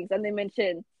things, and they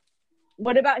mentioned,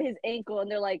 what about his ankle?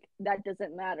 And they're like, that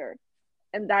doesn't matter.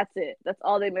 And that's it. That's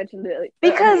all they mentioned,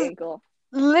 because the ankle.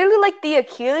 Literally, like, the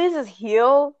Achilles'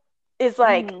 heel is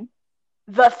like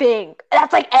the thing.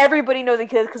 That's like everybody knows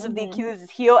Achilles because of the Achilles'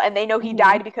 heel, and they know he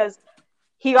died because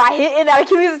he got hit in that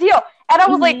Achilles' heel. And I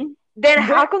was like, then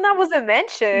how come that wasn't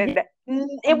mentioned?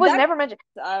 It was never mentioned.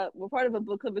 We're part of a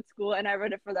book club at school, and I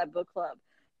read it for that book club.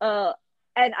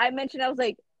 And I mentioned, I was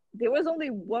like, there was only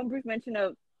one brief mention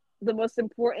of the most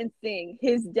important thing,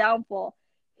 his downfall,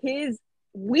 his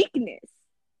weakness,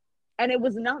 and it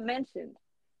was not mentioned.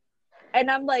 And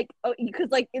I'm like, oh, because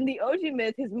like in the OG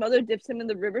myth, his mother dips him in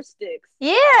the river Styx.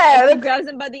 Yeah, and she grabs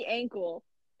him by the ankle,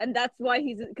 and that's why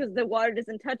because the water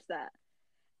doesn't touch that.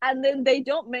 And then they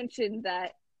don't mention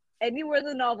that anywhere in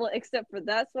the novel except for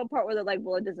that small part where they're like,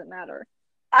 well, it doesn't matter.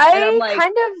 I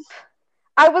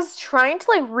was trying to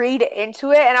like read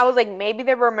into it, and I was like, maybe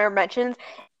there were more mentions.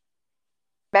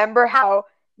 Remember how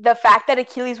the fact that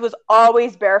Achilles was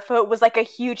always barefoot was like a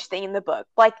huge thing in the book.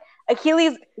 Like,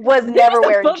 Achilles was never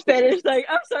wearing foot shoes. Fetish. Like,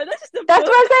 I'm sorry, that's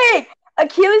what I'm saying.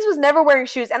 Achilles was never wearing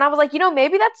shoes, and I was like,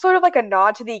 maybe that's sort of like a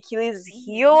nod to the Achilles'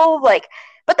 heel. Like,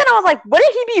 but then I was like,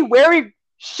 wouldn't he be wearing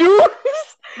shoes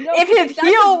if his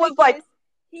heel was like?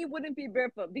 He wouldn't be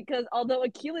barefoot because although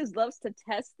Achilles loves to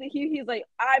test the heel, he's like,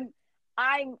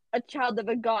 I'm a child of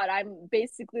a god. I'm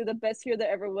basically the best hero that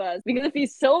ever was. Because if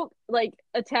he's so like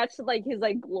attached to like his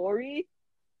like glory,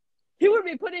 he would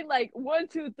be putting like 1,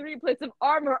 2, 3 plates of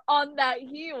armor on that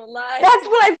heel. Like, that's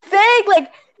what I'm saying.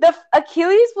 Like, the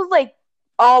Achilles was like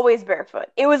always barefoot.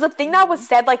 It was a thing that was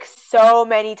said like so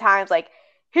many times. Like,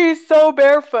 he's so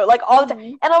barefoot, like all the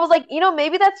time. And I was like,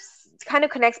 maybe that's kind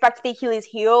of connects back to the Achilles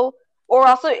heel. Or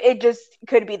also, it just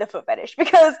could be the foot fetish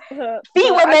because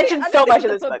feet were mentioned so much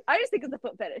in this book. I just think it's the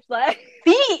foot fetish. Like,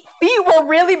 feet were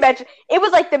really mentioned. It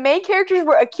was like the main characters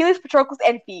were Achilles, Patroclus,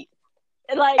 and feet.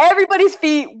 And like everybody's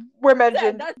feet were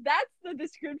mentioned. That's the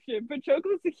description: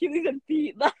 Patroclus, Achilles, and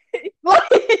feet. Like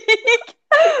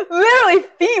literally,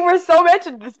 feet were so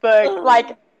mentioned in this book.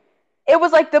 Like, it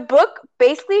was like the book.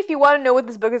 Basically, if you want to know what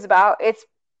this book is about, it's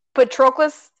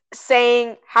Patroclus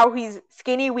saying how he's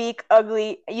skinny, weak,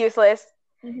 ugly, useless,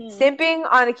 simping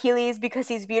on Achilles because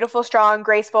he's beautiful, strong,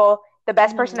 graceful, the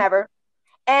best person ever,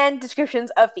 and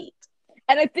descriptions of feet.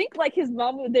 And I think like his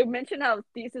mom, they mentioned how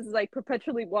Theseus is like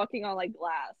perpetually walking on like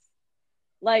glass,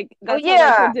 like that's how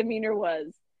like, her demeanor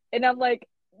was. And I'm like,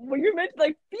 when you mentioned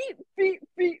like feet,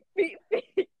 literally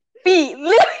feet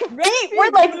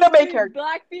were like the main character.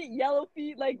 Black feet, yellow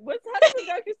feet, like what's happening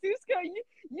with Dr. Seuss go?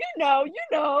 You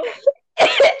know.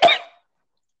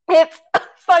 It's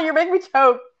son, you're making me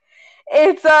choke.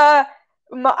 It's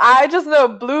I just know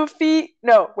blue feet.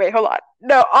 No, wait, hold on.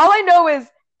 No, all I know is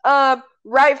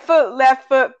right foot, left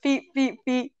foot,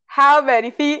 feet. How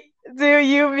many feet do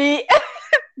you meet?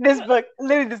 This book.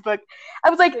 I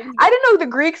was like, I didn't know the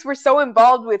Greeks were so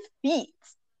involved with feet.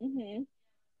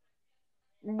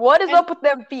 What is up with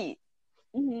them feet?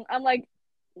 I'm like,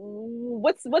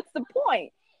 what's the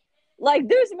point? Like,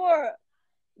 there's more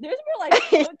like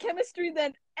foot chemistry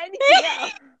than anything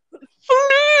else.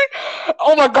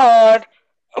 Oh my god.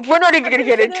 We're not even gonna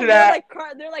get into that.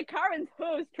 They're like Chiron's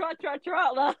hooves, trot.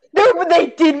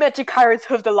 They did mention Chiron's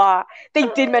hooves a lot. They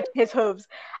did mention his hooves.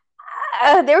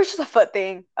 There was just a foot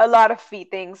thing, a lot of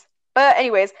feet things. But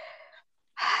anyways,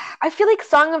 I feel like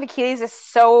Song of Achilles is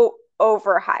so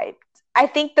overhyped. I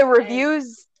think the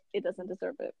reviews... It doesn't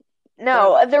deserve it.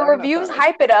 No, the reviews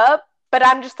hype it up, but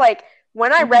I'm just like,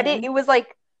 when I read it, it was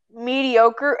like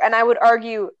mediocre, and I would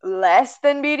argue less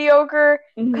than mediocre.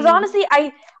 Because honestly,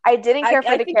 I didn't care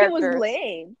for the characters. I think it was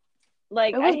lame.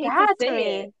 Like, it was bad to me.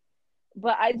 It,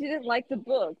 but I didn't like the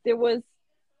book. There was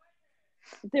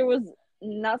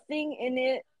nothing in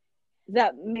it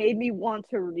that made me want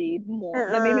to read more.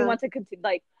 That made me want to continue.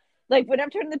 Like when I'm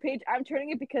turning the page, I'm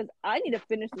turning it because I need to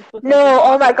finish this book. No,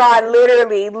 oh my god,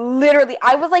 literally.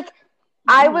 I was like,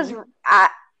 I was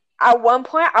at one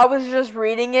point I was just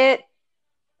reading it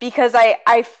because I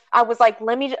was like,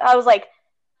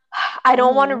 I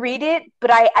don't want to Mhm. read it,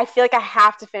 but I feel like I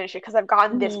have to finish it because I've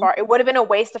gotten this Mhm. far. It would have been a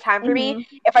waste of time for me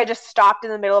Mhm. if I just stopped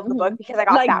in the middle of the book Mhm. because I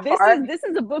got Like that far. this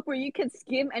is a book where you can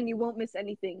skim and you won't miss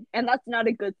anything, and that's not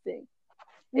a good thing.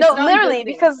 It's No, not a good literally, thing.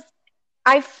 because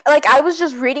like I was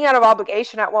just reading out of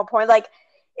obligation at one point. Like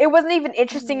it wasn't even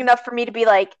interesting Mhm. enough for me to be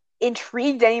like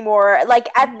intrigued anymore. Like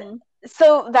at Mhm.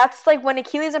 so that's like when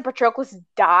Achilles and Patroclus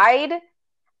died.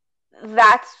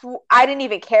 That's I didn't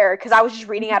even care because I was just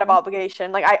reading out of Mhm.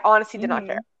 obligation. Like I honestly did not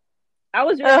care. Mhm. I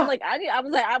was ready. I'm Ugh. like,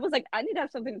 I was like, I need to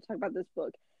have something to talk about this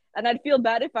book, and I'd feel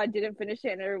bad if I didn't finish it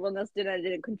and everyone else did. And I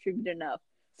didn't contribute enough,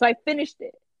 so I finished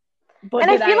it. But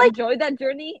And I did I feel like enjoy that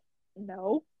journey?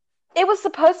 No. it was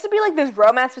supposed to be like this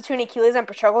romance between Achilles and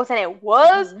Patroclus, and it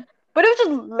was, Mhm. but it was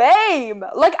just lame.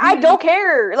 Like I Mhm. don't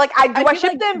care. Like I do I feel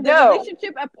ship like them? the No.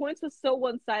 relationship at points was so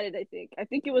one sided. I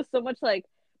think it was so much like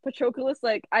Patroclus,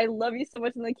 like I love you so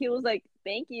much, and like he was like,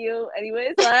 thank you.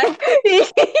 Anyways, like, he,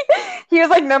 he was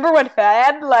like number one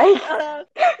fan. Like uh,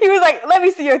 he was like, let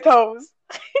me see your toes.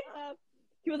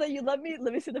 he was like, you love me.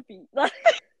 Let me see the feet. Like,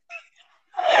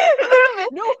 Literally,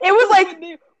 no, it was no.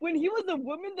 like When he was a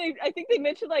woman, they I think they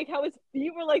mentioned like how his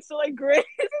feet were like so like gray.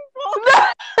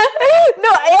 no,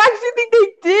 I actually think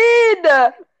they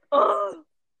did. Oh,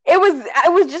 It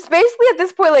was just basically at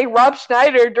this point like Rob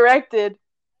Schneider directed.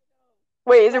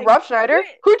 Wait, is it like Rob Schneider?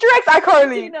 Quentin Who directs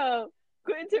iCarly? Tarantino.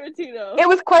 Quentin Tarantino. It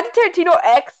was Quentin Tarantino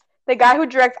X, the guy who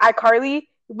directs iCarly,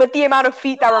 with the amount of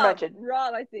feet that were mentioned.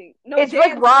 Rob, I think. No, It's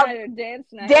like Rob Dan Dan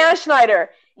Schneider. Schneider.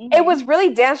 It Mm-hmm. was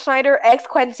really Dan Schneider X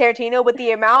Quentin Tarantino with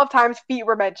the amount of times feet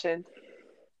were mentioned.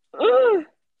 Oh,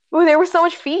 there were so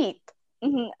much feet.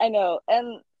 Mm-hmm, I know,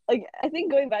 and like I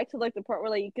think going back to like the part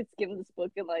where like you could skim this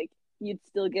book and like you'd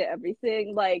still get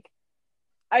everything. Like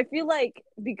I feel like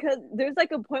because there's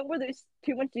like a point where there's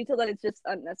too much detail that it's just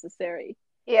unnecessary,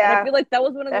 and I Yeah, feel like that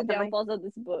was one of the definitely. downfalls of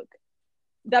this book.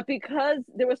 That because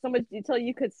there was so much detail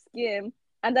you could skim,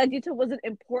 and that detail wasn't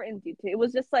important detail. It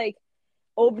was just like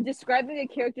over describing a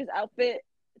character's outfit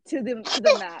to the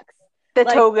max. The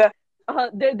Like toga.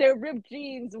 their ripped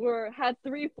jeans were had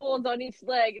 3 folds on each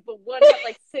leg, but one had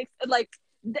like 6. And like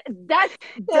that's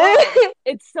dumb.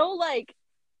 It's so like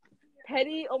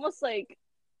petty, almost like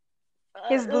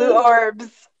His blue ugh.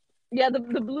 orbs. Yeah, the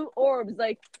blue orbs,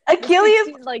 like the Achilles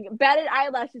 16 like batted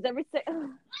eyelashes, everything.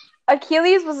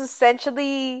 Achilles was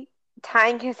essentially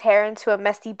tying his hair into a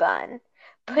messy bun,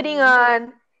 putting Mm-hmm.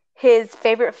 on his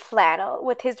favorite flannel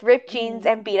with his ripped jeans Mm-hmm.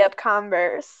 and beat up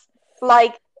Converse.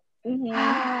 Like,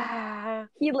 Mm-hmm.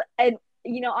 He and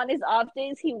on his off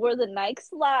days he wore the Nike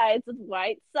slides with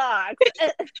white socks.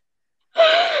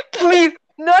 please,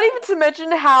 not even to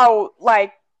mention how,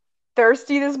 like,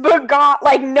 thirsty this book got.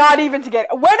 Like, not even to get,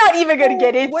 we're not even gonna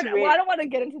get into Well, I it. don't want to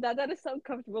get into that. That is so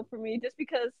uncomfortable for me, just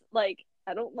because like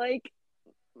I don't like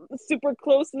super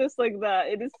closeness like that.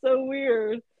 It is so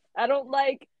weird. I don't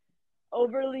like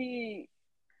overly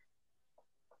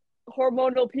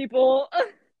hormonal people.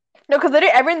 No, because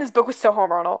literally everyone in this book was so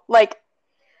hormonal. Like,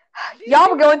 y'all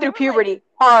were going They through were like puberty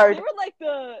hard.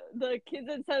 the kids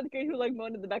in 7th grade who like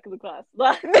moaned in the back of the class.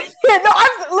 Yeah, no,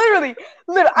 I'm literally,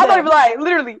 I'm not even Them. lying.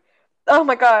 Literally, oh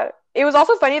my god, it was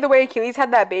also funny the way Achilles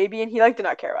had that baby and he like did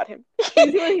not care about him.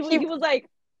 He was like,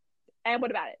 and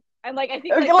what about it? And like I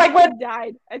think like his like when kid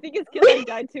died. I think his kid like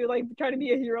died too, like trying to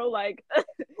be a hero. Like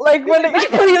like he's when like, they,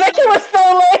 that kid was that kid was lame.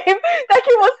 so lame. That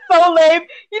kid was so lame.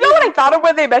 You know what I thought of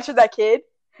when they mentioned that kid?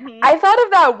 Mm-hmm. I thought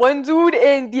of that one dude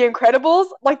in The Incredibles,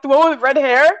 like the one with red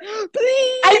hair.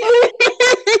 Please. I,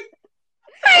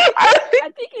 I I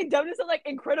think he dubbed himself like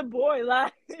Incredible Boy.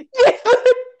 Like, that's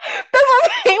what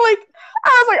I'm saying. Like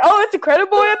I was like, oh, it's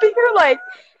Incredible Boy up here. Like,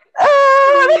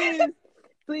 please,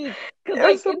 please, because it was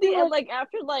like in something the end, like like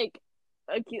after like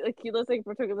Akila's like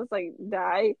Protagonist like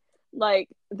die, like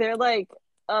they're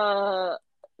uh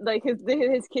like his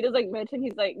kid is like mentioned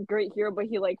he's like great hero, but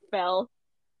he like fell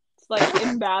like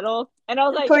in battle, and I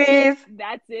was like, please.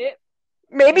 that's it.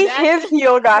 Maybe That's his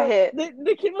heel got no. hit.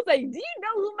 The kid was like, "Do you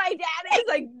know who my dad is?"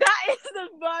 Like that is the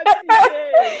vibe she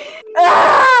gave.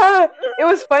 Ah! It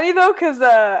was funny though, because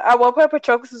at one point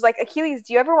Patroclus was like, Achilles,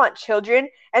 do you ever want children?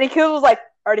 And Achilles was like,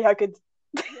 I already had kids.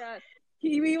 Yeah,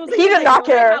 he He was did like, not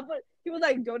 "Don't I care. have one?" He was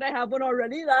like, "Don't I have one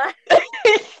already?" Like,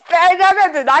 That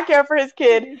man did not care for his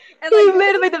kid. and He like there was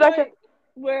literally this did not care. point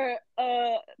where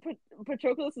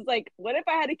Patroclus is like, "What if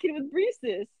I had a kid with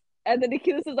Brees?" And then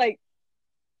Achilles is like,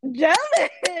 "Jealous."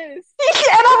 And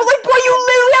I was like, boy, you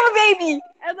literally have a baby.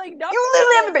 And like not You for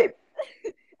literally have a nothing.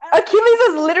 baby. Achilles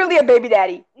is literally a baby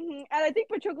daddy. And I think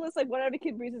Patroclus like wanted to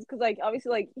kid Brees because like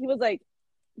obviously like he was like,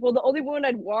 well, the only woman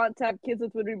I'd want to have kids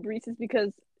with would be Brees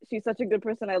because she's such a good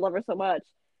person. I love her so much.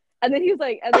 And then he was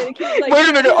like, and then the kid was like, Wait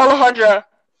a minute, Alejandra.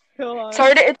 Go on.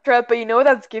 Sorry to interrupt, but you know what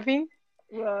that's giving?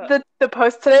 What? The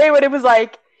post today when it was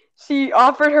like she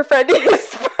offered her friend his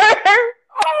sperm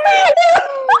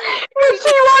when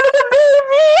she wanted a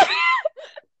baby.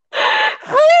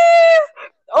 Please.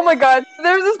 Oh my god.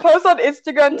 There's this post on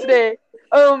Instagram today.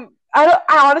 I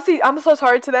honestly, I'm so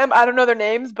sorry to them. I don't know their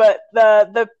names, but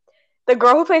the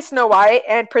girl who plays Snow White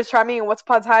and Prince Charming and Once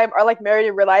Upon a Time are like married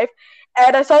in real life.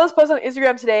 And I saw this post on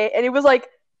Instagram today, and it was like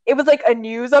a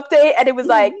news update, and it was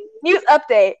like news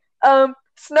update.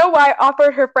 Snow White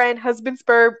offered her friend husband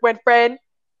sperm when friend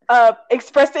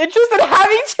expressed interest in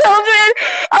having children.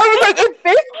 I was like,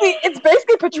 it's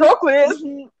basically Patroclus.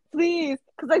 Please,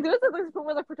 because like there was this point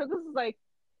where like Patroclus was like,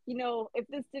 if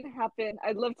this didn't happen,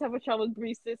 I'd love to have a child with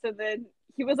Breestis, and then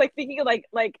he was like thinking of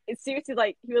like it's seriously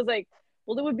like he was like,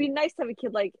 well, it would be nice to have a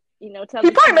kid like to have He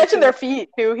this probably mentioned connection their with. feet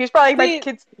too. He's probably like my Please,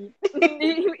 kid's feet.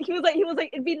 he was like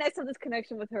it'd be nice to have this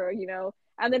connection with her,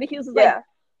 and then he was like, Yeah.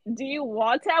 do you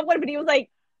want to have one? But he was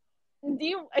like,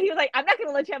 he was like, I'm not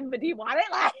gonna let you have it, but do you want it?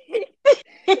 Like to me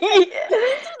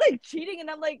it's like cheating, and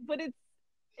I'm like, but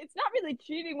it's not really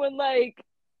cheating when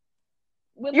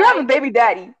You have a baby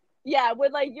daddy. yeah,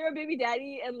 when like you're a baby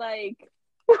daddy and like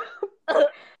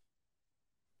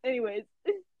anyways.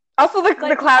 Also, the Like I'm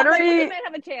like, let the clownery, man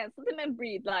have a chance, let the man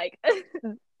breathe, like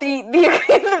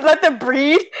the let them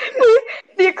breed.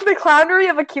 The clownery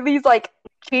of Achilles like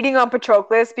cheating on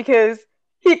Patroclus because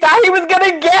he thought he was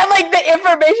gonna get like the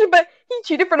information, but he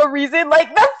cheated for no reason.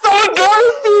 Like that's so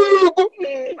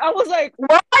embarrassing. I was like,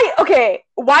 Why? Okay,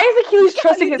 why is Achilles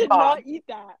trusting you his did mom? not eat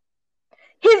that.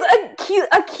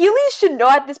 Achilles should know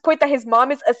at this point that his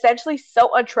mom is essentially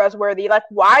so untrustworthy. Like,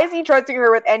 why is he trusting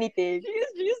her with anything?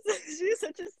 She's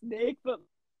such a snake, but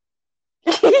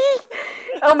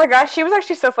Oh my gosh, she was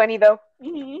actually so funny though.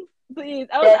 Please,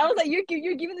 I was like, you're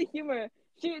giving the humor.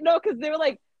 Because they were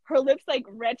like her lips like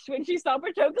retched when she saw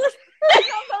Patroclus.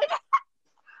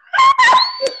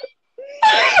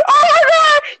 Oh my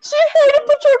god, she hated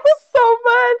Patroclus so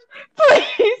much.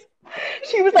 Please,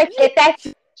 she was like, get that.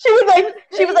 She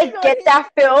was like, get that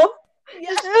filth.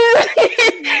 Yeah.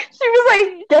 She was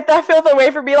like, get that filth away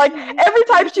from me. Like every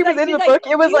time she was in the book,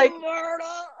 it was like.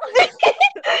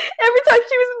 Every time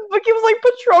she was in the book, it was like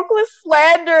Patroclus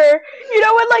slander. You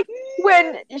know when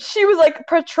she was like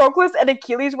Patroclus and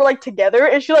Achilles were like together,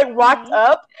 and she like walked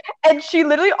up, and she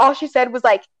literally all she said was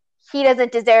like, "He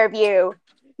doesn't deserve you,"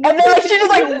 and then like she just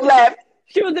like left.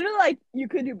 She was literally like, you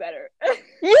could do better.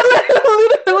 Yeah,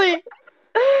 literally.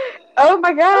 Oh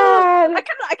my god. I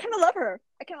kind of love her.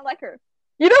 I kind of like her.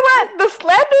 You know what? The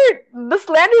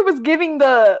slander was giving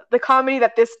the comedy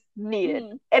that this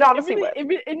needed. It honestly was.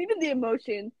 It needed the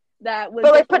emotion that was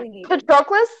But needed.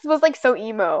 Patroclus was like so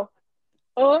emo.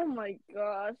 Oh my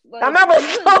gosh! Like, I remember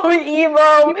so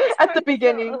emo at the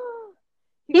beginning.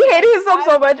 He hated himself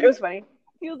so much. It was funny.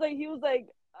 He was like,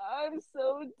 I'm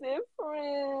so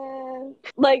different.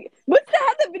 Like, what's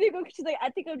the video go? She's like, I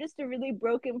think I'm just a really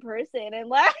broken person, and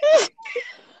like,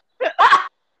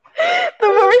 the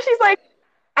moment she's like,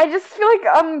 I just feel like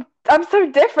I'm so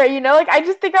different, like I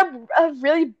just think I'm a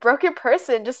really broken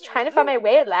person, just trying to find my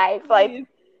way in life. Like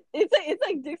it's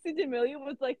like Dixie D'Amelio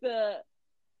with like the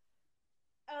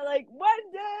like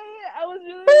one day I was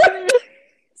really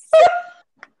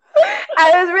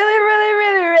I was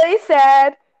really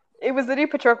sad. It was literally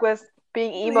Patroclus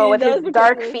being emo with his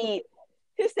dark feet.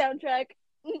 His soundtrack.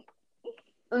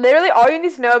 Literally, all you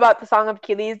need to know about the Song of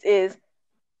Achilles is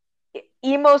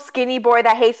emo skinny boy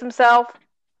that hates himself.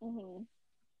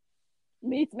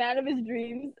 Meets man of his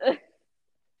dreams.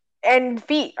 And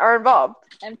feet are involved.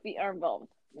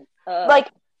 Like,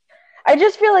 I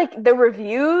just feel like the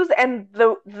reviews and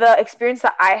the experience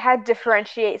that I had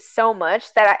differentiate so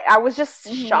much that I was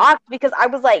just shocked, because I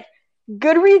was like,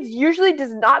 Goodreads usually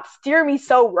does not steer me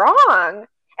so wrong.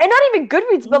 And not even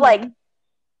Goodreads, but like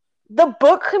the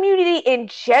book community in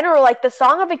general, like the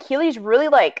Song of Achilles really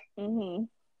like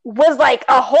was like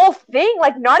a whole thing,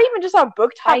 like not even just on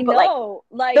book talk, but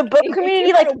like the book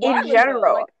community like in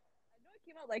general. Like, I know it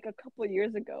came out like a couple of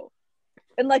years ago,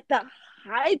 and like the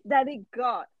hype that it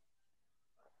got,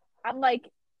 I'm like,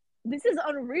 this is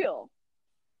unreal.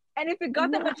 And if it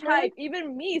got that much hype,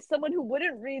 even me, someone who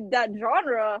wouldn't read that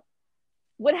genre,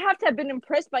 would have to have been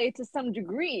impressed by it to some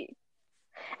degree.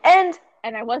 And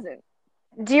I wasn't.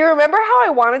 Do you remember how I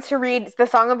wanted to read the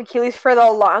Song of Achilles for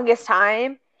the longest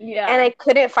time? Yeah. And I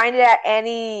couldn't find it at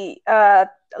any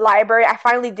library. I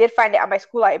finally did find it at my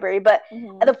school library. But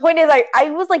the point is,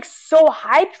 I was like so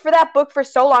hyped for that book for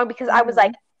so long, because I was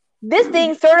like, this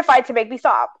thing's certified to make me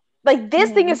stop. Like,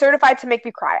 this thing is certified to make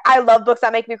me cry. I love books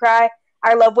that make me cry.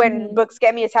 I love when Mm-hmm. books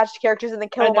get me attached to characters and then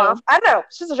kill I them off. know. I don't know.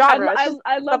 It's just a genre. It's just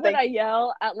I love when something. I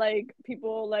yell at like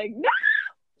people like no.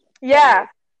 Yeah. Anyways.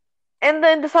 And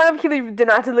then the Song of Achilles did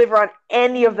not deliver on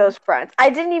any of Mm-hmm. those fronts. I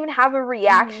didn't even have a Mm-hmm.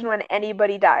 reaction when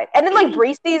anybody died. And then like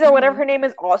Braces or whatever Mm-hmm. her name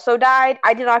is also died.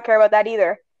 I did not care about that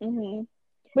either. Mm-hmm.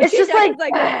 But It's she just died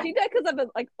like because she died because of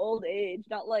like old age,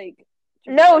 not like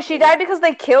no, she traumatically. died because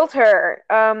they killed her.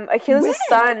 Achilles' When?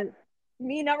 son.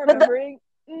 Me not But the remembering.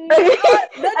 and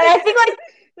That's I think like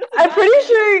that's a bad thing.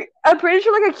 I'm pretty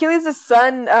sure like Achilles'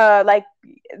 son like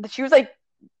she was like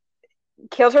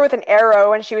killed her with an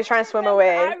arrow when she was trying to swim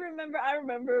away. I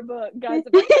remember. But guys,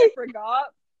 the fact that I forgot,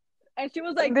 and she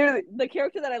was like Literally. the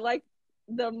character that I liked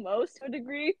the most to a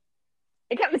degree.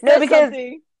 It kind of No, says because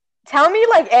something. tell me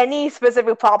like any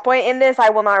specific plot point in this, I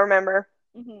will not remember.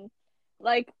 Mm-hmm.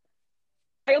 Like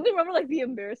I only remember like the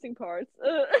embarrassing parts.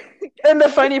 And the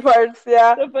funny parts,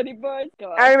 yeah. The funny parts.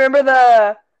 I God, remember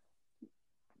the.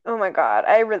 Oh my god,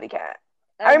 I really can't.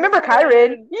 I I remember remember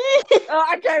Kyron. when. Oh,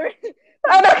 I can't.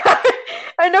 I know Kyron.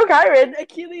 I know When Kyron.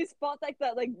 Achilles fought like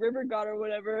that like river god or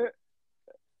whatever.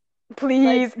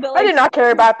 Like Please, the I did like. not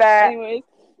care about that. Anyways,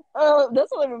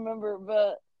 that's what I remember.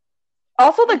 But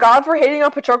Also, the I gods were hating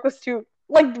on Patroclus too.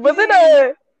 Like, was it please,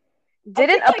 a? I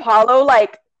Didn't think like Apollo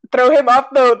like throw him off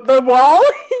the wall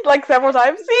like several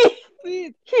times? See,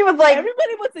 please. he was like,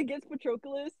 Everybody was against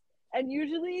Patroclus, and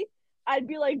usually I'd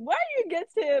be like, "Why are you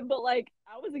against him?" But like,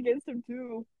 I was against him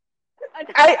too. I'm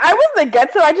I wasn't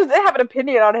against him. I just didn't have an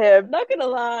opinion on him. not gonna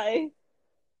lie.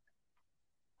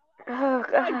 Oh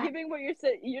It's not god. giving what you're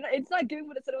saying. You know, it's not giving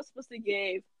what it said it was supposed to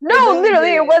give. It No, literally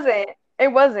literally, it didn't. wasn't. It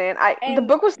wasn't. The And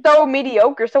book was so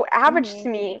mediocre, so average mm-hmm. to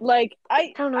me. Like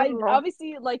I don't I know.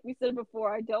 obviously like we said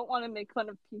before, I don't want to make fun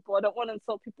of people. I don't want to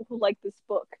insult people who like this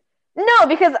book. No,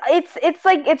 because it's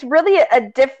like it's really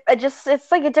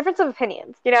it's like a difference of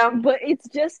opinions, you know? But it's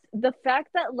just the fact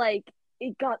that like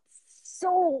it got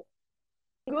so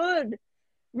good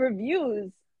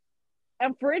reviews,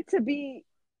 and for it to be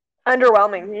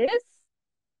Underwhelming. this,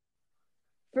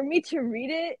 for me to read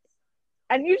it,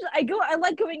 and usually I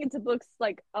like going into books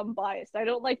like unbiased. I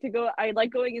don't like to go I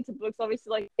like going into books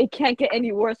obviously like it can't get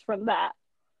any worse from that.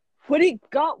 But it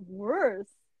got worse.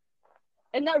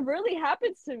 And that rarely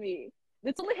happens to me.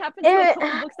 This only happened to a It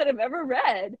couple books that I've ever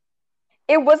read.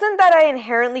 it wasn't that I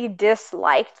inherently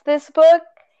disliked this book.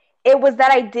 It was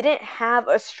that I didn't have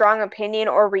a strong opinion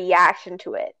or reaction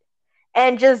to it.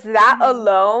 And just that Mm-hmm.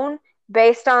 alone,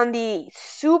 based on the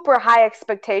super high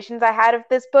expectations I had of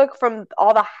this book from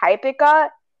all the hype it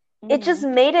got, it Mm-hmm. just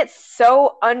made it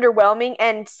so underwhelming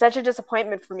and such a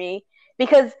disappointment for me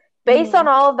because based Mm-hmm. on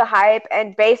all of the hype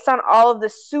and based on all of the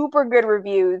super good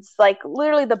reviews, like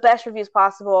literally the best reviews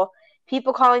possible,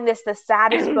 people calling this the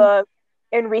saddest book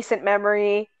in recent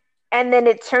memory, and then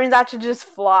it turns out to just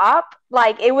flop.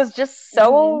 Like it was just Mm-hmm.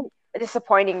 so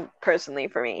disappointing personally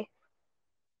for me.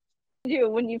 You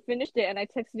when you finished it and I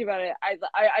texted you about it,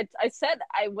 I said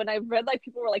I when I read like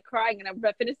people were like crying and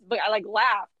I finished the book, I like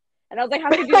laughed and I was like,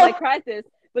 how could you like cry at this?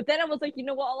 But then I was like, you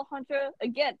know what, Alejandra?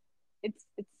 Again, it's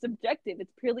subjective.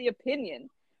 It's purely opinion.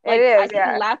 It Like I is, can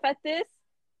yeah. laugh at this,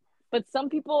 but some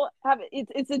people have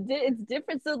it's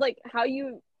different. So like how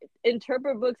you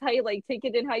interpret books, how you like take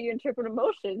it in, how you interpret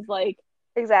emotions. Like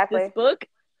this Exactly. book,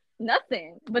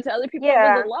 nothing, but to other people it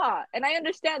was a Yeah. lot, and I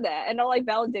understand that, and I'll like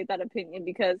validate that opinion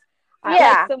because I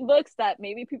like Yeah. some books that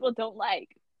maybe people don't like,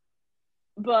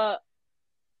 but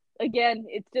again,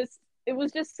 it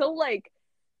was just so like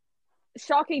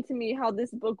shocking to me how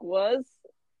this book was,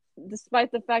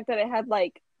 despite the fact that it had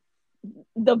like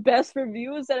the best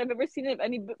reviews that I've ever seen of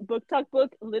any book talk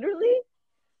book. Literally,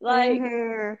 like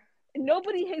Mhm.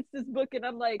 nobody hates this book, and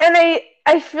I'm like, And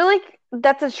I feel like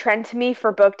that's a trend to me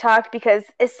for book talk because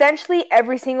essentially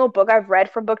every single book I've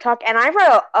read from book talk, and I've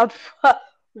read a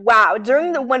wow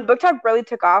during the mm-hmm, when book talk really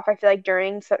took off. I feel like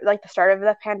during like the start of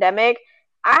the pandemic,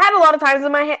 I had a lot of times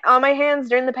on my hands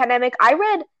during the pandemic. I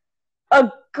read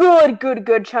a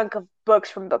good chunk of books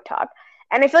from book talk,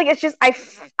 and I feel like it's just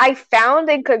I found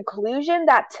a conclusion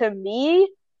that to me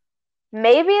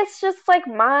maybe it's just like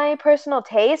my personal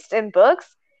taste in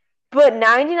books, but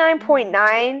mm-hmm,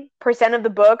 99.9% of the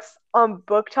books on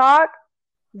Book Talk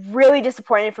really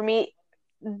disappointed for me.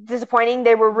 Disappointing.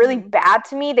 They were really mm-hmm, bad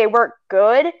to me. They weren't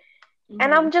good.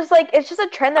 And mm-hmm, I'm just like, it's just a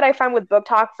trend that I find with Book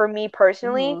Talk for me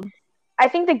personally. mm-hmm, I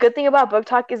think the good thing about Book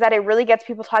Talk is that it really gets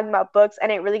people talking about books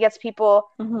and it really gets people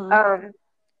mm-hmm, um,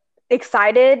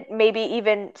 excited, maybe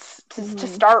even to mm-hmm,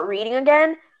 start reading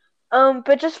again.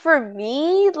 But just for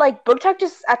me, like Book Talk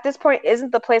just at this point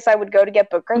isn't the place I would go to get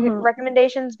book mm-hmm,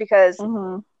 recommendations because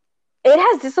mm-hmm. it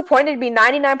has disappointed me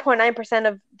 99.9%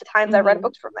 of the times I've read Mm-hmm.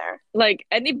 books from there. Like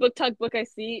any book talk book I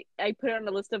see, I put it on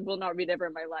a list of will not read ever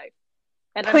in my life.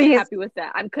 And I'm Please. happy with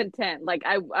that. I'm content. Like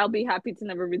I'll be happy to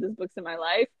never read those books in my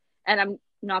life, and I'm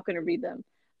not gonna read them,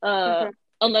 uh, Mm-hmm.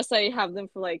 unless I have them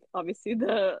for like obviously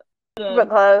Book the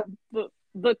club.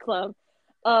 book club.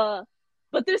 Uh,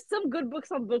 but there's some good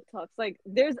books on book talks. Like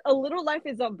there's A Little Life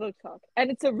is on book talk,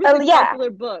 and it's a really Yeah. popular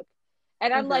book,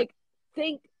 and I'm Mm-hmm. like,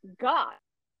 thank God.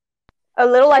 A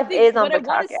Little I Life think is on what I book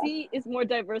want talk. to Yeah. see is more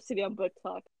diversity on book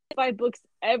talk. Buy books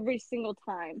every single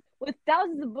time with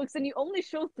thousands of books, and you only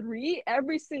show three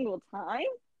every single time.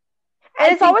 And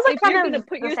I it's think always like if you're kind gonna of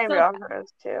put the same yourself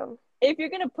genres too. if you're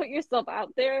gonna put yourself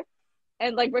out there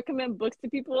and like recommend books to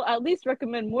people, at least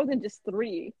recommend more than just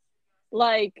three.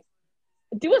 Like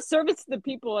do a service to the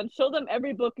people and show them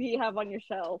every book you have on your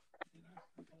shelf.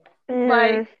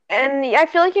 Like And I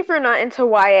feel like if you're not into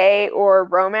YA or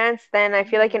romance, then I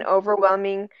feel like an mm-hmm,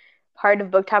 overwhelming part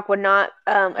of book talk would not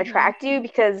mm-hmm, attract you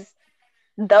because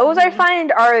those I mm-hmm.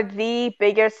 find are the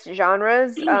biggest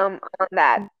genres on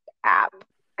that app.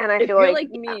 And I If feel you're like like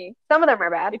me, some of them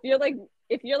are bad. if you're like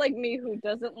if you're like me who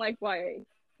doesn't like YA,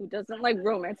 who doesn't like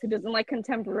romance, who doesn't like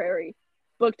contemporary,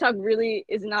 book talk really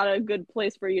is not a good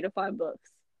place for you to find books.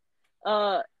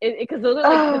 Because those are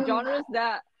like the Oh, genres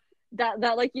that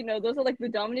like those are like the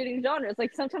dominating genres.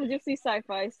 Like sometimes you'll see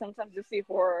sci-fi, sometimes you'll see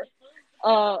horror.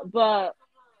 But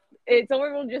it's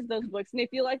overall just those books. And if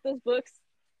you like those books,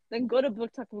 then go to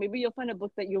book talk. Maybe you'll find a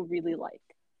book that you'll really like.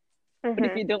 But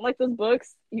if hmm. you don't like those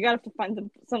books, you gotta have to find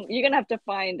some. You're gonna have to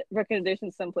find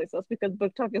recommendations someplace else because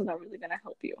book talk is not really gonna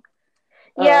help you.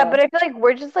 Yeah, Uh, but I feel like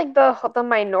we're just like the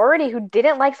minority who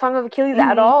didn't like Song of Achilles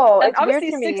at mm-hmm. all. And It's weird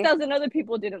obviously to six me. thousand other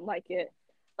people didn't like it.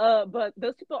 But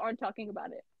those people aren't talking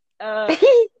about it. Uh,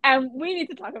 and we need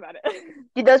to talk about it.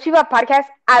 Do those people have podcasts?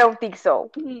 I don't think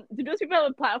so. Do those people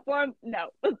have a platform? No,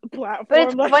 But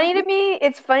it's platform. Like, funny to me.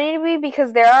 It's funny to me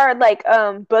because there are like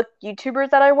book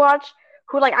YouTubers that I watch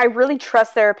who like I really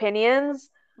trust their opinions.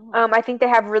 uh-huh. I think they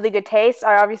have really good taste.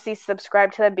 I obviously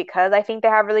subscribe to them because I think they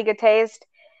have really good taste.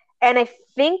 And I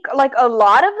think like a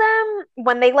lot of them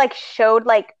when they like showed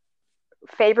like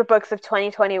favorite books of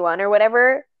 2021 or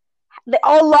whatever,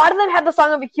 a lot of them had the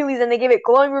Song of Achilles and they gave it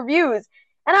glowing reviews.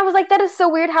 And I was like, that is so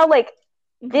weird how like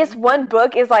this Mm-hmm. one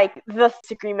book is like the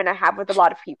disagreement I have with a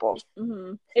lot of people.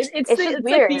 Mm-hmm. It's just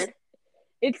weird.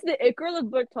 It's the it girl of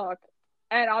book talk,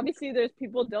 and obviously there's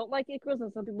people don't like it girls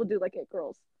and some people do like it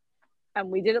girls, and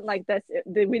we didn't like this.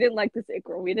 We didn't like this it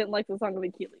girl. We didn't like the Song of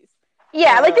Achilles.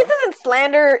 Yeah, like this isn't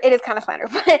slander. It is kind of slander,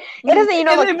 but it isn't. You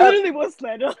know, like It literally was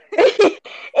slander.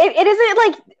 it isn't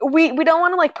like we don't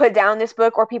want to like put down this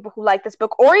book or people who like this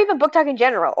book or even book talk in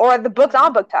general or the books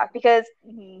on Mm-hmm. book talk because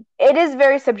Mm-hmm. it is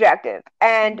very subjective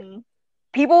and Mm-hmm.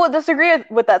 people will disagree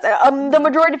with us. The Mm-hmm.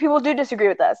 majority of people do disagree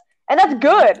with us, and that's Mm-hmm.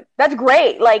 good. That's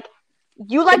great. Like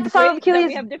you like It's the Song of great that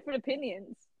we Achilles, have different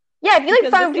opinions yeah. If you like the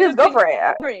because Song the of same Achilles, go opinion for it. is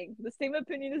boring. The same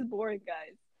opinion is boring,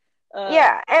 guys. Uh,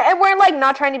 Yeah, and we're like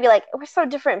not trying to be like we're so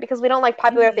different because we don't like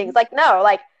popular things. mm-hmm. Like no,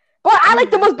 like but I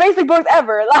like the Mm-hmm. most basic books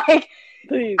ever. Like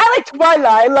Please. I like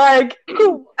Twilight. Like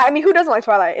who? I mean, who doesn't like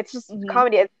Twilight? It's just Mm-hmm.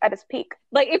 comedy at its peak.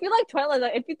 Like if you like Twilight,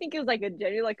 like, if you think it was like a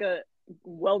genuine, like a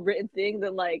well written thing,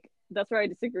 then like that's where I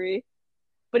disagree.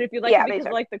 But if you like it Yeah, me because too.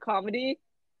 of like the comedy,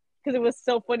 because it was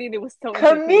so funny and it was so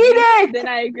entertaining, Comedic. then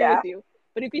I agree with Yeah. you.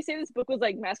 But if you say this book was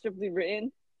like masterfully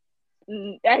written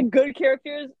and good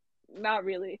characters, not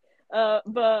really.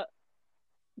 But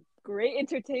great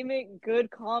entertainment, good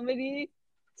comedy,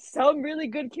 some really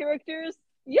good characters,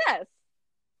 yes.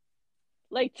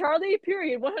 Like Charlie,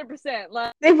 period, 100%.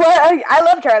 Like, I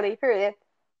love Charlie. Period.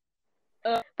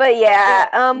 uh, But yeah,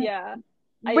 but yeah,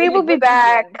 I we agree. will be Go keep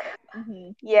going. back.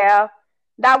 Mm-hmm. Yeah,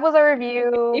 that was a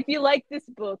review. If you like this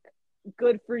book,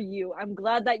 good for you. I'm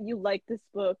glad that you like this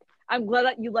book. I'm glad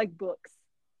that you like books.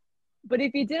 But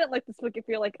if you didn't like this book, if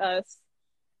you're like us,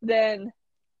 then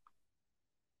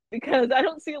because I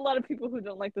don't see a lot of people who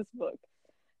don't like this book,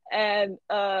 and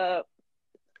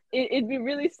it'd be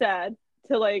really sad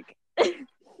to like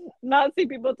not see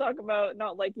people talk about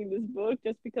not liking this book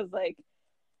just because like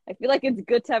I feel like it's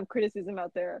good to have criticism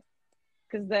out there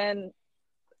because then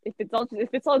if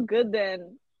it's all good,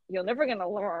 then you're never gonna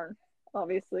learn,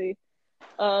 obviously.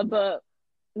 But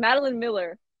Madeline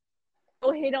Miller,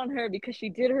 don't hate on her because she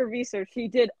did her research. She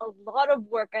did a lot of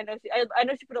work. I know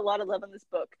she put a lot of love in this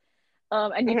book.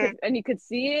 Mhm. And you could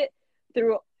see it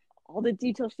through all the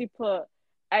details she put.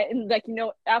 And like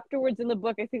afterwards in the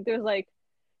book, I think there's like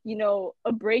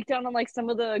a breakdown on like some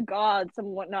of the gods and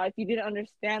whatnot if you didn't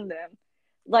understand them.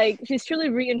 Like she's truly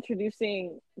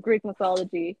reintroducing Greek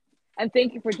mythology, and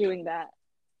thank you for doing that.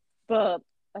 But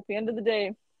at the end of the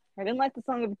day, I didn't like the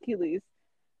song of Achilles.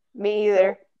 Me So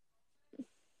either.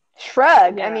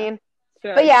 Shrug. I yeah, mean,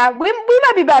 but sure. yeah, we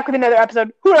might be back with another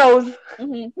episode. Who knows?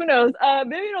 Who knows?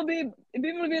 Maybe it'll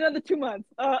be another 2 months.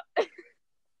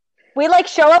 We like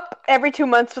show up every 2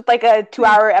 months with like a 2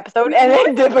 hour episode we, and we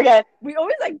always then dip again. we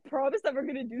always like promise that we're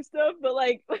gonna do stuff, but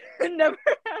like it never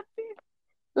happens.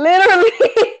 Literally.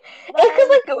 It's Like, because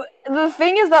like the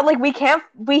thing is that like we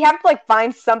have to like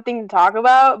find something to talk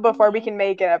about before we mhm, can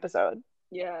make an episode.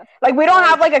 yeah, Like we don't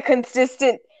have like, like a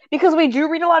consistent because we do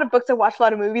read a lot of books and watch a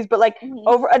lot of movies, but like mhm.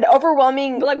 over an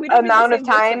overwhelming But like we don't read the amount of same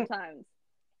book time. sometimes.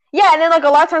 Yeah, and then like a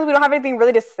lot of times we don't have anything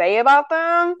really to say about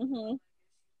them. Hmm.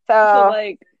 So So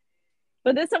like,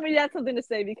 but this time we had something to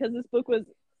say because this book was,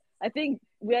 I think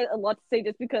we had a lot to say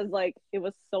just because like it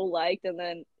was so liked, and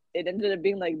then it ended up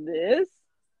being like this.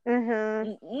 mhm.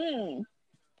 Mm-mm.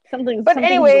 Something's But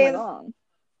something's going anyways, on.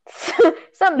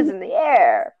 something's in the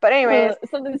air. But anyways,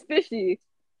 Something's fishy.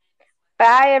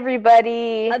 bye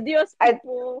everybody. Adios, I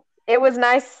people. It was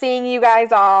nice seeing you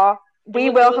guys all. It We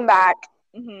was it will was. come back.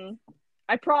 Mm-hmm.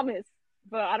 I promise,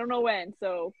 but I don't know when.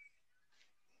 So